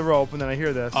grabbing the rope and then I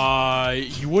hear this.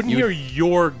 You wouldn't hear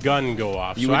your gun go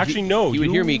off. You So would actually, no. you would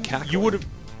hear me cackling. You would have.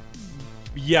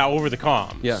 Yeah, over the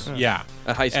comms. Yeah. Yeah.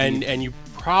 At high speed. And you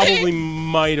probably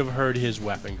might have heard his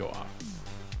weapon go off.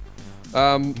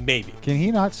 Maybe. Can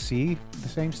he not see the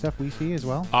same stuff we see as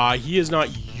well? He is not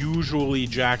usually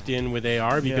jacked in with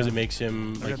AR because it makes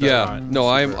him like Yeah, not no,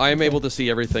 super- I'm able to see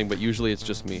everything, but usually it's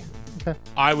just me. Okay.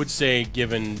 I would say,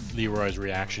 given Leroy's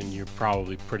reaction, you're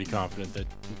probably pretty confident that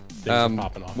things are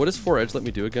popping off. What does 4 edge let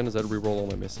me do again? Is that re-roll all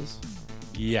my misses?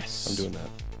 Yes. I'm doing that.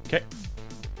 Okay.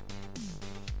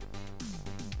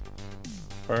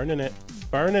 Burning it.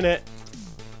 Burning it.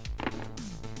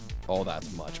 Oh,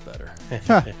 that's much better.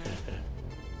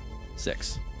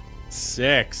 6.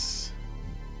 6.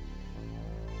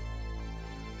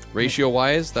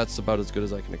 Ratio-wise, that's about as good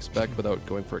as I can expect without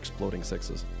going for exploding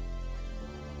 6s.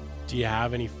 Do you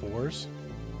have any 4s?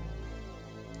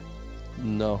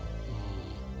 No.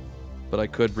 But I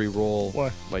could re-roll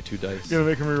What? my 2 dice. You gonna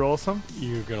make him re-roll some?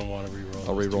 You're gonna want to reroll.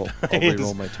 I'll those re-roll. two I'll dice.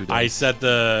 re-roll my 2 I dice. set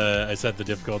the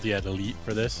difficulty at elite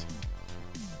for this.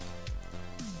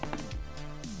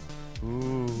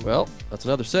 Ooh. Well, that's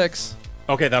another 6.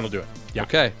 Okay, that'll do it. Yeah.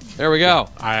 Okay, there we go.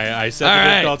 I set All the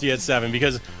right. difficulty at 7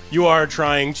 because you are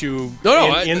trying to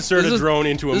insert this a is- drone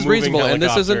into a This is moving reasonable, and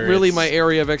this isn't helicopter. really It's- my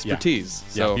area of expertise.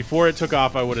 Yeah, So before it took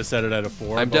off, I would have set it at a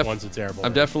 4, I'm but once it's airborne.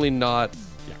 I'm definitely not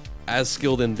Yeah. as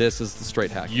skilled in this as the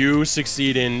straight hack. You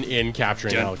succeed in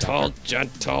capturing the helicopter.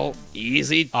 Gentle,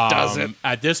 easy does it.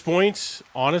 At this point,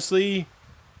 honestly,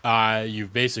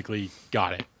 you've basically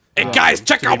got it. Hey guys,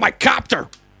 check out my copter.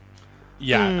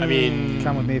 Yeah, I mean,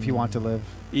 Come with me if you want to live.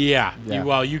 yeah.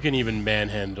 Yeah. You can even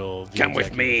manhandle. the Come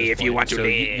with objective me at this if you point. want to So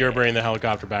live. you're bringing the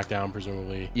helicopter back down,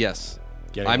 presumably. Yes.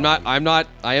 Getting I'm on. not.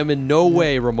 I am in no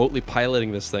way remotely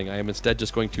piloting this thing. I am instead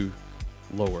just going to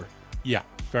lower Yeah,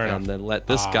 fair enough. and then let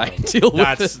this guy deal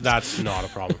with it. That's not a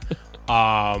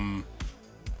problem.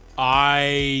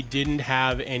 I didn't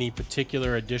have any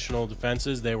particular additional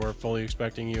defenses. They were fully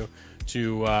expecting you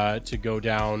to go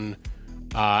down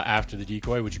after the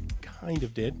decoy, which you kind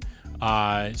of did.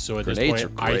 So at Grenades this are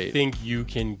point, I great. think you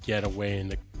can get away in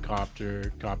the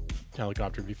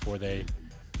helicopter before they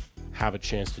have a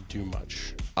chance to do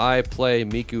much. I play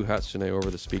Miku Hatsune over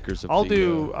the speakers of I'll the.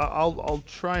 do. I'll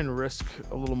try and risk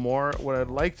a little more. What I'd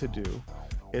like to do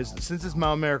is, since it's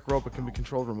Malmeric rope, it can be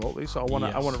controlled remotely. So I want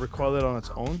to Yes. recoil it on its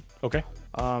own. Okay.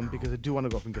 Because I do want to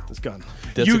go up and get this gun.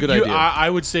 That's a good idea. I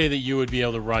would say that you would be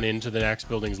able to run into the next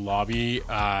building's lobby.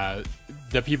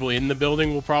 The people in the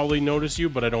building will probably notice you,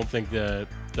 but I don't think the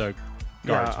guards.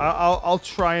 Yeah, will. I'll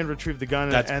try and retrieve the gun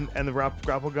That's- and the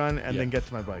grapple gun and Yeah. then get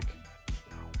to my bike.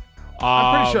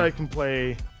 I'm pretty sure I can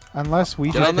play. Unless we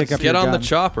Get just on the, pick up get your on the gun,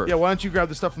 chopper. Yeah, why don't you grab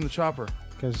the stuff from the chopper?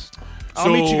 because I'll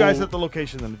meet you guys So- at the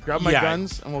location then. Grab my Yeah.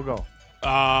 guns and we'll go.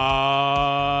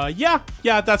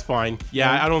 Yeah, that's fine.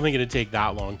 Yeah, I don't think it'd take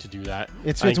that long to do that.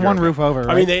 it's I think you're one okay. roof over. Right?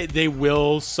 I mean, they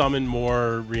will summon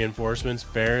more reinforcements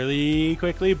fairly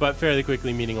quickly, but fairly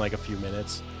quickly meaning like a few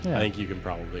minutes. Yeah. I think you can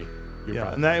probably. You're Yeah,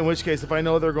 probably and that in which case, if I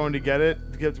know they're going to get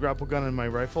the grapple gun and my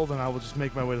rifle, then I will just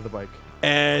make my way to the bike.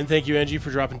 And thank you, Angie,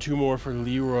 for dropping 2 more for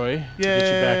Leroy. To get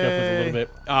you back up with a little Yay. bit.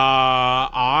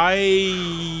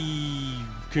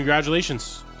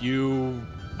 Congratulations. You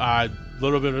a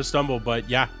little bit of a stumble, but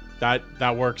yeah,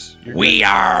 that works. You're We good.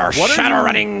 are What are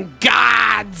shadow-running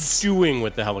gods. doing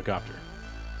with the helicopter.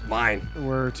 Mine,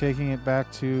 we're taking it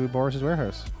back to Boris's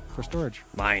warehouse for storage.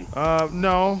 mine.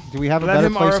 No. Do we have a Let better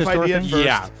him place to store RFID it things? first.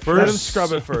 Yeah, Let him first-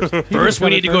 scrub it first. First, we got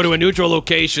need it to go to first? a neutral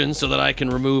location so that I can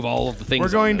remove all of the things. We're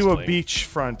on going this to a plane.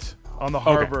 beachfront on the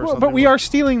harbor. Or Well, something. but we are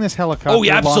stealing this helicopter. Oh,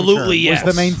 yeah, long-term, absolutely, yes.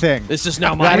 Was the main thing. This is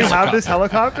now We my have helicopter. this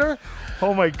helicopter?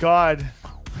 Oh my god.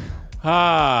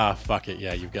 Fuck it.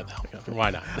 Yeah, you've got the helicopter.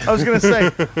 Why not? I was gonna say,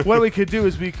 what we could do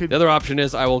is we could. The other option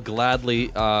is I will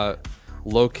gladly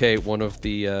locate one of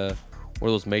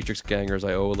those Matrix gangers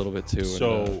I owe a little bit to,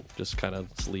 So- and just kind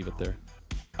of just leave it there.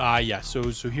 Yeah. So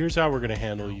here's how we're gonna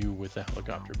handle you with the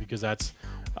helicopter because that's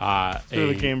through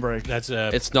the game break. That's a.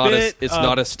 It's not bit it's of-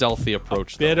 not a stealthy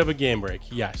approach. bit though. of a game break.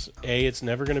 Yes. A, it's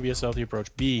never going to be a stealthy approach.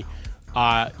 B,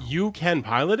 you can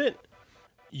pilot it.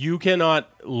 You cannot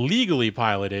legally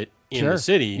pilot it in Sure. the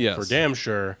city Yes. for damn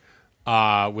sure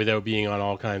without being on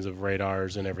all kinds of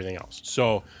radars and everything else.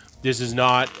 So this is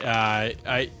not. Not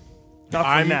for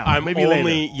I'm now. I'm Maybe only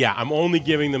later. yeah. I'm only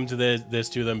giving them to this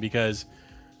to them because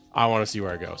I want to see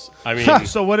where it goes. I mean,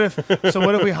 So what if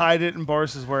we hide it in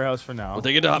Boris's warehouse for now? We'll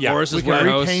take it to Yeah, Boris's we can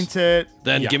warehouse. repaint it.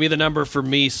 Then Yeah. give me the number for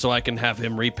me so I can have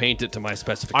him repaint it to my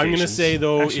specifications. I'm gonna say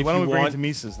though, Actually, if why don't you we bring it want, to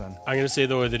Mises then? I'm gonna say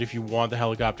though that if you want the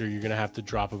helicopter, you're gonna have to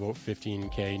drop about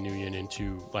 15k Nuyen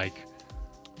into like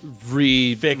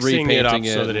fixing it up repainting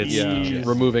so that it's legit.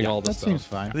 removing all the That stuff. seems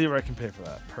fine. Leroy can pay for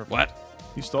that. Perfect. What?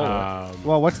 You stole it.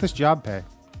 Well, what's this job pay?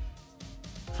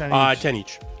 10 each. 10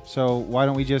 each. So why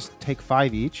don't we just take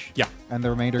 5 each? Yeah. And the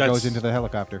remainder That's- goes into the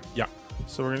helicopter. Yeah.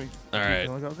 So we're gonna. All right.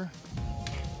 Helicopter?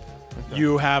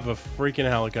 You have a freaking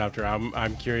helicopter.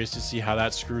 I'm curious to see how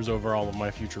that screws over all of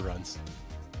my future runs.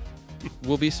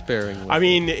 We'll be sparing. with I it.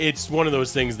 mean, it's one of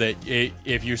those things that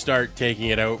if you start taking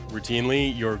it out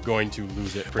routinely, you're going to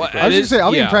lose it pretty Well, quick. I was It just is- say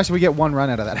I'll be yeah. impressed if we get 1 run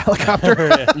out of that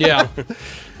helicopter. yeah,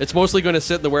 it's mostly going to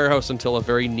sit in the warehouse until a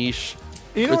very niche.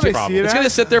 You know It's, what I see it it's going to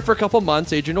as? sit there for a couple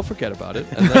months. Adrian will forget about it,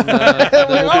 and then,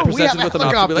 then we'll be we have presented a with an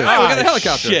option. Be like, helicopter. oh, we got a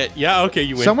helicopter. Shit. Yeah. Okay.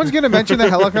 You win. Someone's gonna mention the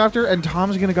helicopter, and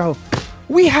Tom's gonna go,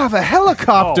 "We have a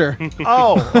helicopter."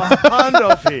 Oh, a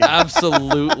Hondo P.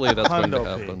 Absolutely, that's going to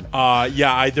Hundo P. happen.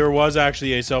 Yeah, there was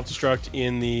actually a self-destruct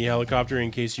in the helicopter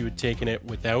in case you had taken it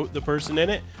without the person in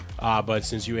it. But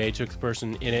since you A, took the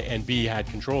person in it, and B, had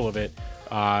control of it,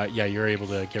 yeah, you're able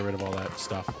to get rid of all that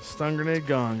stuff. Stun grenade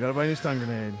gone. Gotta buy a new stun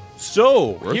grenade.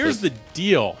 So, Worth here's it. the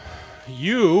deal.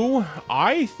 You,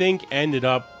 I think, ended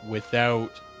up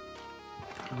without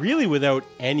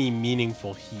any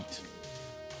meaningful heat.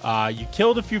 You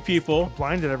killed a few people.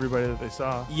 Blinded everybody that they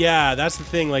saw. Yeah, that's the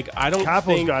thing. Like, I don't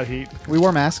Capo's think... got heat. We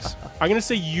wore masks. I'm going to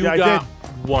say you Yeah, I got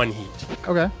did. 1 heat.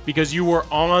 Okay. Because you were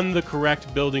on the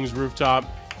correct building's rooftop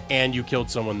and you killed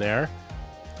someone there.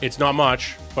 It's not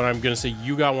much, but I'm going to say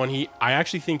you got 1 heat. I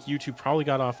actually think you two probably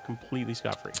got off completely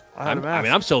scot-free. I had a mask. I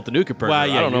mean, I'm still at the nuke burger. Well,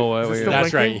 yeah, I don't know you- what Is it we still That's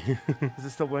blinking? right. Is it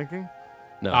still blinking?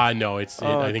 No. No, I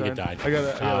think it died. I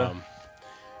gotta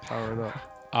power it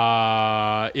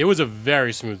up. It was a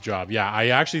very smooth job. Yeah, I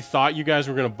actually thought you guys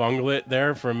were going to bungle it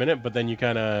there for a minute, but then you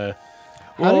kind of...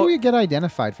 How do we get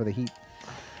identified for the heat?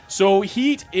 So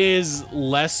heat is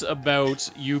less about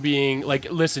you being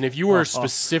like, listen, if you were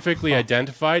specifically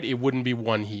identified, it wouldn't be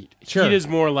 1 heat. Sure. Heat is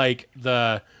more like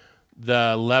the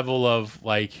level of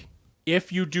like,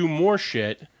 if you do more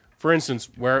shit, for instance,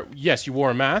 where yes, you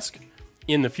wore a mask,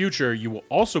 in the future you will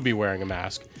also be wearing a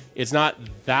mask. It's not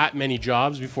that many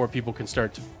jobs before people can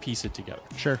start to piece it together.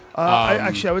 Sure. I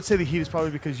would say the heat is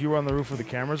probably because you were on the roof where the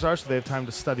cameras are, so they have time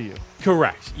to study you.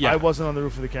 Correct. Yeah. I wasn't on the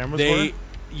roof where the cameras were. They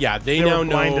They now were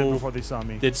blinded know before they saw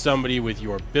me. that somebody with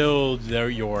your build,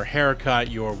 your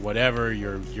haircut, your whatever,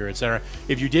 your etc.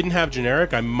 If you didn't have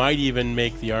generic, I might even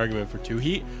make the argument for 2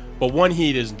 heat, but 1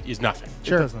 heat is nothing.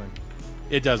 Sure. It does nothing.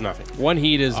 It does nothing. 1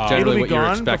 heat is It'll generally be what you're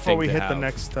gone expecting before we to hit have. the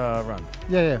next run.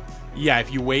 Yeah. Yeah,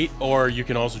 if you wait, or you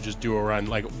can also just do a run.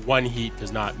 Like 1 heat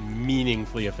does not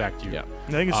meaningfully affect you. Yeah.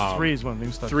 I think it's 3 is when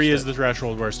things start. 3 to is the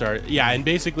threshold where it starts. Yeah, and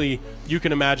basically you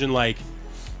can imagine like,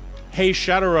 hey,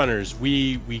 Shadowrunners,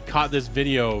 we caught this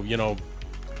video. You know,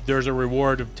 there's a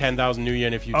reward of 10,000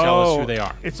 Nuyen if you tell us who they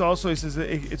are. It's also he says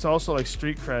it's also like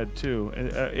street cred too.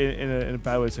 In a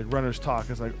bad way, it's like runners talk.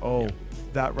 It's like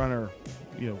that runner,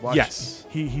 watch. Yes.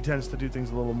 He tends to do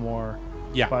things a little more.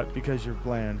 Yeah. But because you're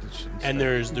bland, it shouldn't And stay.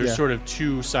 there's Yeah. sort of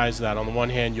 2 sides to that. On the one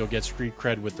hand, you'll get street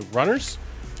cred with the runners.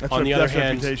 that's on the other that's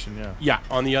hand, reputation, yeah. Yeah.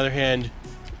 On the other hand,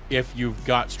 if you've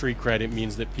got street cred, it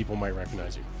means that people might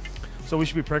recognize you. So we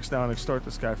should be pricks now and extort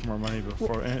this guy for more money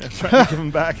before and try to give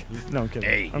him back. No, I'm kidding.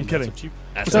 Hey, I'm kidding.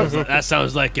 That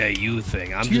sounds like a you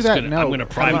thing. I'm To just that gonna note, I'm gonna how do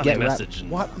we private get rep? message.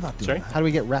 And What? I'm not doing Sorry? that. How do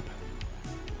we get rep?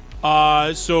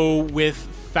 So with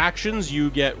factions, you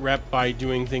get rep by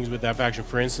doing things with that faction.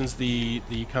 For instance, the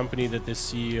company that this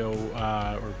CEO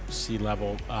or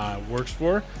C-level works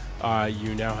for,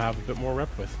 you now have a bit more rep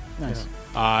with. Nice.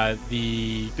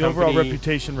 The The overall company-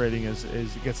 reputation rating is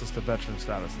it gets us to veteran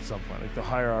status at some point. Like the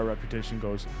higher our reputation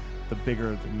goes, the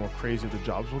bigger, the more crazy the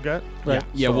jobs we'll get. Right.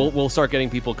 Yeah, So- we'll start getting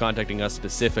people contacting us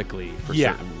specifically for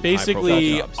Yeah, certain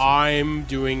basically, high-profile jobs. I'm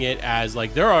doing it as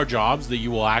like there are jobs that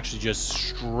you will actually just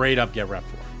straight up get rep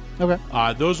for.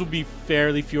 Okay. Those will be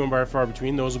fairly few and far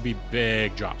between. Those will be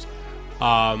big jobs.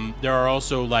 There are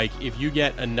also like if you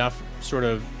get enough sort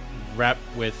of rep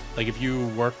with like if you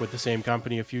work with the same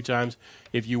company a few times,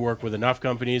 if you work with enough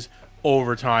companies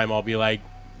over time, I'll be like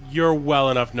you're well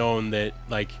enough known that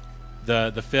like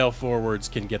the fail forwards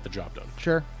can get the job done.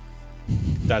 Sure.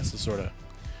 That's the sort of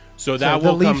so So that the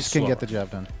will come Leafs can slower. get the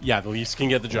job done. Yeah, the Leafs can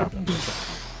get the job done.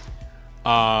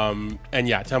 And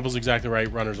yeah, Temple's exactly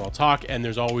right. Runners all talk, and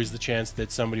there's always the chance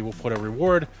that somebody will put a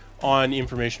reward on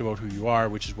information about who you are,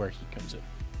 which is where he comes in.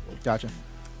 Gotcha.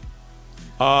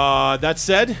 That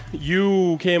said,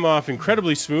 you came off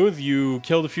incredibly smooth. You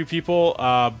killed a few people,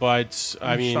 but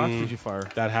I mean, shots did you fire?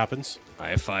 That happens.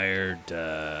 I fired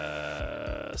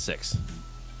 6.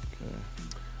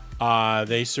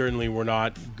 They certainly were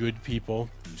not good people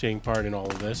taking part in all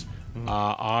of this.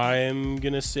 I'm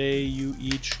gonna say you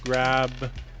each grab,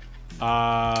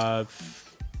 we'll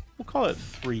call it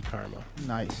 3 karma,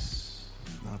 Nice.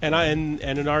 and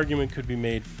an argument could be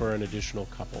made for an additional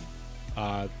couple,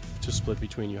 to split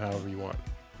between you however you want.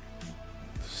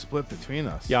 Split between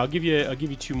us. Yeah, I'll give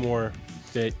you 2 more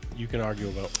that you can argue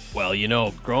about. Well, you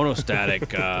know,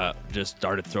 Chronostatic just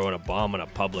started throwing a bomb in a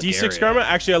public D6 area. karma.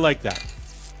 Actually, I like that.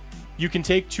 You can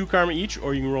take 2 karma each,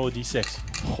 or you can roll a D6.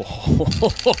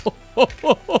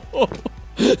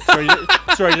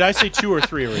 Sorry, did I say 2 or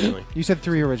 3 originally? You said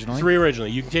 3 originally. 3 originally.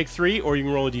 You can take 3, or you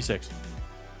can roll a D6.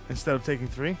 Instead of taking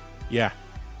 3, Yeah.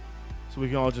 so we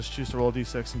can all just choose to roll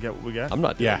D6 and get what we get. I'm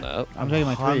not doing Yeah. that. I'm taking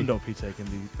my 3. Hondo P taking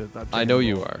the I know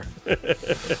you are.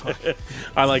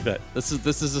 I like that. This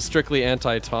is a strictly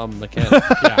anti-Tom mechanic.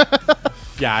 Yeah.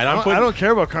 Yeah, and I don't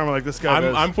care about karma like this guy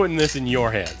does. I'm putting this in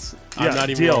your hands. Yeah, I'm not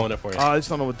even deal. rolling it for you. I just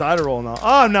don't know what die to roll now.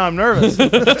 Oh, now I'm nervous.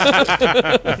 Can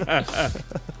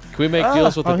we make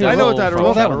deals with the here, devil? I know what that roll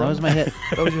roll. that one. That was my hit.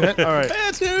 That was your hit? All right.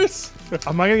 Tattoos.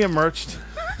 Am I going to get merched?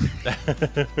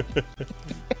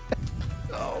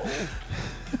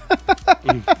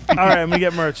 All right, I'm going to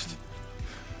get merched.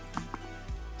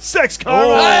 6 karma!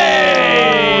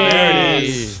 There it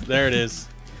is. There it is.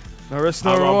 No risk,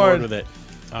 no I'm on board reward. with it.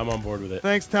 I'm on board with it.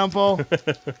 Thanks, Temple.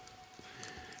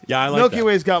 Yeah, I like Milky that.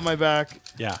 Way's got my back.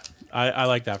 Yeah, I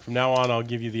like that. From now on, I'll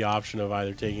give you the option of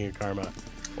either taking a karma.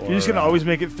 Or, You're just going to always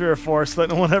make it 3 or 4 so that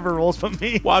no one ever rolls but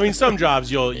me. Well, I mean, some jobs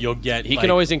you'll get. He like,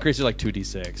 can always increase it like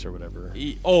 2d6 or whatever.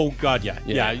 Oh God, yeah.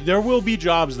 Yeah. There will be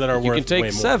jobs that are You worth can take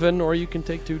way more. 7 or you can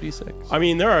take 2d6. I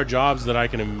mean, there are jobs that I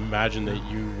can imagine that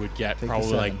you would get Take the probably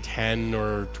 7. like 10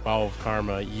 or 12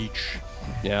 karma each.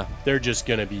 Yeah, They're just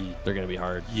gonna be they're gonna be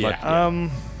hard. yeah.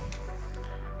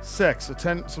 6. So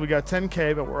 10. So we got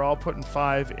 10K, but we're all putting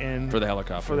 5 in For the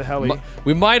helicopter. For the heli.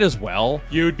 We might as well.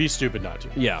 You'd be stupid not to.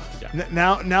 Yeah.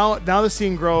 Now the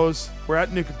scene grows. We're at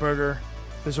Nuckenberger.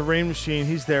 There's a rain machine.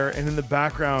 He's there, and in the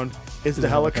background is the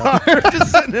helicopter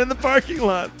just sitting in the parking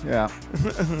lot. Yeah.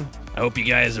 I hope you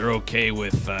guys are okay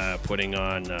with putting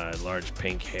on large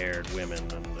pink-haired women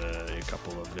and a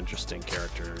couple of interesting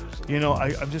characters. You know,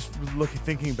 I'm just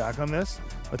thinking back on this,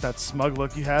 but that smug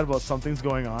look you had about something's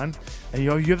going on, and you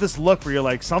have this look where you're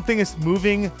like, something is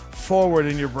moving forward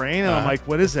in your brain, and I'm like,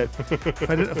 what is it?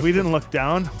 If we didn't look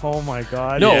down, oh my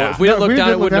god. No, Yeah. if we didn't look We down,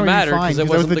 it look wouldn't have down, mattered we'd be because it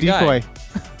fine, wasn't that the guy. decoy.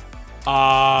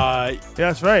 Yeah,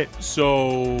 that's right.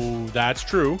 So that's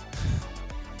true.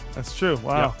 That's true.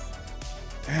 Wow.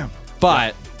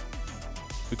 But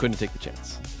we couldn't take the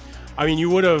chance. I mean, you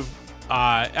would have.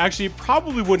 Actually, it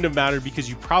probably wouldn't have mattered because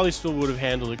you probably still would have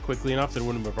handled it quickly enough that it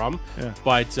wouldn't have been a problem. Yeah.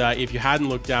 But if you hadn't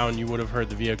looked down, you would have heard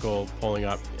the vehicle pulling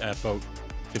up at about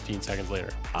 15 seconds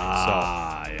later.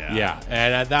 Yeah. Yeah,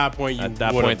 and at that point, you At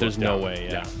that would point, have there's looked no down. way,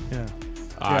 yeah. Yeah.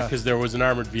 Because there was an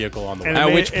armored vehicle on the way. And At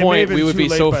may- which it may point have been we would too be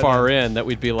late so by far in that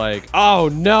we'd be like, oh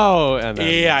no, and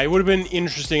then Yeah, it would have been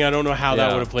interesting. I don't know how that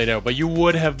Yeah. would have played out, but you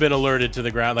would have been alerted to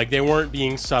the ground. Like, they weren't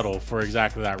being subtle for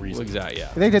exactly that reason. exactly, yeah.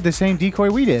 They did the same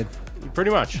decoy we did.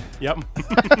 Pretty much. Yep.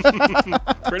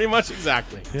 Pretty much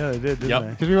exactly. Yeah, they did, didn't Yep. they?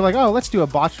 Because we were like, oh, let's do a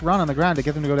botched run on the ground to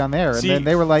get them to go down there. See- And then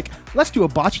they were like, let's do a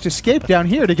botched escape down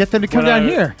here to get them to come down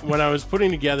here. When I was putting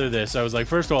together this, I was like,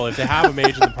 first of all, if they have a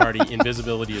mage in the party,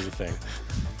 invisibility is a thing.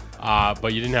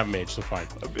 But you didn't have a mage, so fine.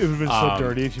 It would have been so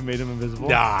dirty if you made him invisible.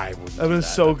 Nah, I wouldn't. That would have been do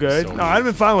so good. That'd No, be I'd have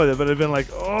been fine with it, but it'd been like,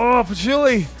 oh,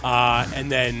 patchouli.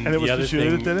 And then And it was the other patchouli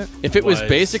thing that did it? If it was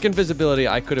basic invisibility,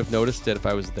 I could have noticed it if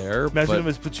I was there. Imagine but it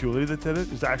was patchouli that did it.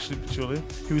 It was actually patchouli.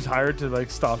 He was hired to like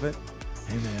stop it.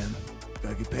 Hey man,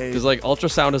 gotta get paid. because like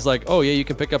ultrasound is like, oh yeah, you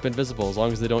can pick up invisible as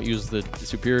long as they don't use the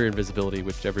superior invisibility,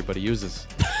 which everybody uses.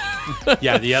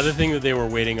 Yeah, the other thing that they were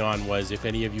waiting on was if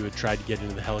any of you had tried to get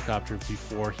into the helicopter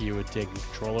before he had taken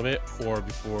control of it, or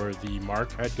before the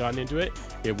mark had gotten into it,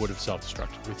 it would have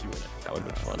self-destructed with you in it. That would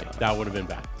have been funny. That would have been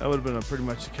bad. That would have been a pretty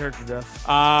much a character death.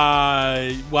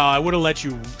 Well, I would have let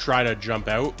you try to jump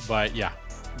out, but yeah,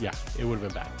 it would have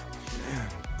been bad.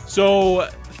 So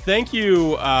thank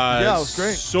you it was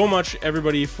great. so much,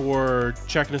 everybody, for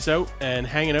checking us out and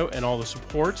hanging out and all the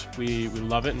support. We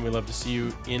love it, and we love to see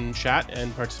you in chat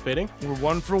and participating. We're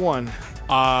 1 for 1.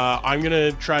 I'm going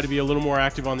to try to be a little more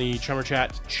active on the Chummer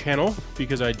Chat channel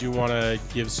because I do want to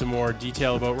give some more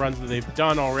detail about runs that they've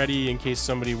done already in case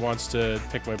somebody wants to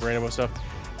pick my brain about stuff.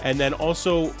 And then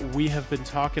also, we have been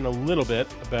talking a little bit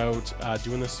about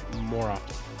doing this more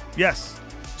often. Yes.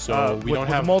 So we don't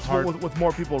have multiple with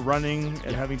more people running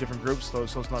and having different groups, so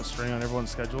it's not straining on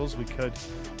everyone's schedules. We could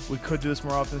do this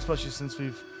more often, especially since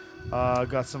we've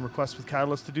got some requests with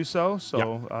Catalyst to do so.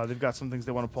 So they've got some things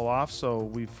they want to pull off. So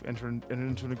we've entered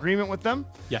into an agreement with them.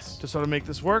 Yes. To sort of make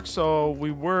this work. So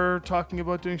we were talking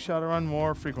about doing Shadowrun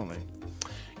more frequently.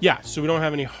 Yeah. So we don't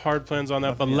have any hard plans on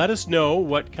that, but let us know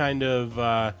what kind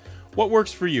of what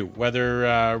works for you.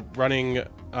 Whether running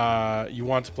you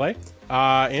want to play,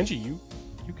 Angie, you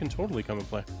can totally come and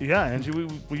play. Yeah, Angie,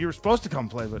 you were supposed to come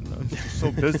play, but no, you're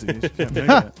so busy, you just can't make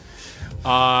it.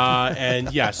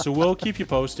 And yeah, so we'll keep you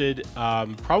posted.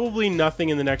 Probably nothing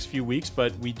in the next few weeks,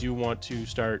 but we do want to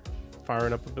start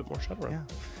firing up a bit more Shadowrun. Yeah,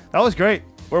 that was great.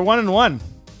 We're 1-1.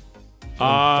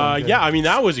 Yeah, I mean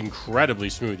that was incredibly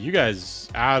smooth. You guys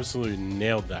absolutely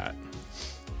nailed that.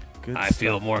 Good I stuff.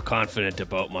 feel more confident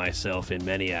about myself in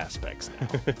many aspects now.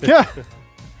 Yeah.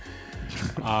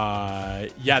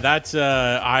 Yeah, that's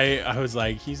I was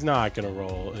like, he's not gonna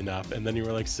roll enough, and then you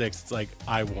were like 6. It's like,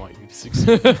 I want you to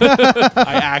succeed.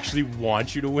 I actually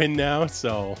want you to win now,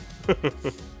 so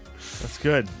That's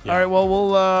good. Yeah. All right, well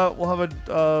we'll have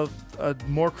a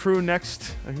more crew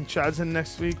next. I think Chad's in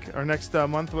next week or next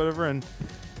month, whatever, and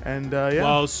yeah.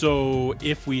 Well, so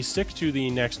if we stick to the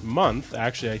next month,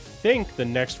 actually, I think the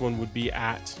next one would be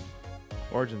at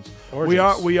Origins.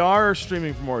 Origins. We are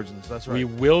streaming from Origins. That's right. We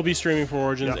will be streaming from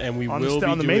Origins, and we will be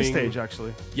on the doing, main stage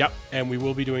actually. Yep, and we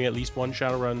will be doing at least one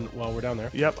Shadowrun while we're down there.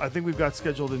 Yep, I think we've got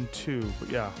scheduled in 2, but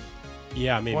yeah,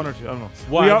 Yeah, maybe 1 or 2. I don't know.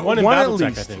 One in at Battletech,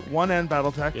 least. I think. 1 and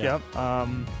Battletech. Yeah.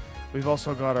 Yep. We've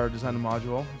also got our design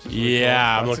module. Which is really Yeah,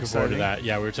 cool. I'm That's looking forward to exciting. that.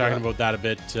 Yeah, we were talking about that a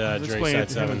bit I was during explaining Side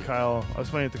it to him 7. and Kyle. I was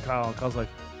explaining it to Kyle, and Kyle's like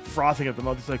frothing at the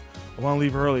mouth. He's like, I want to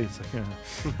leave early. It's like,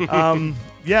 yeah.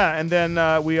 Yeah, and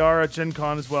then we are at Gen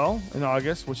Con as well in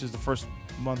August, which is the first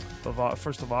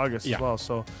of August Yeah. as well.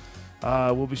 So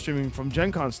we'll be streaming from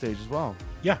Gen Con stage as well.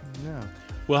 Yeah, Yeah.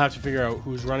 we'll have to figure out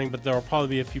who's running, but there will probably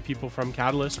be a few people from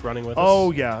Catalyst running with us.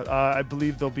 Oh yeah, I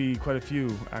believe there'll be quite a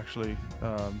few actually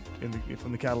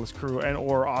from the Catalyst crew and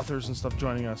or authors and stuff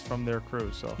joining us from their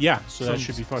crew. So Yeah, so that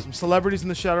should be fun. Some celebrities in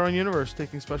the Shadowrun universe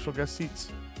taking special guest seats.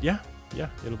 Yeah,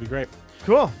 it'll be great.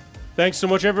 Cool. Thanks so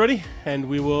much, everybody, and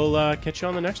we will catch you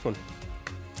on the next one.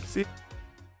 See.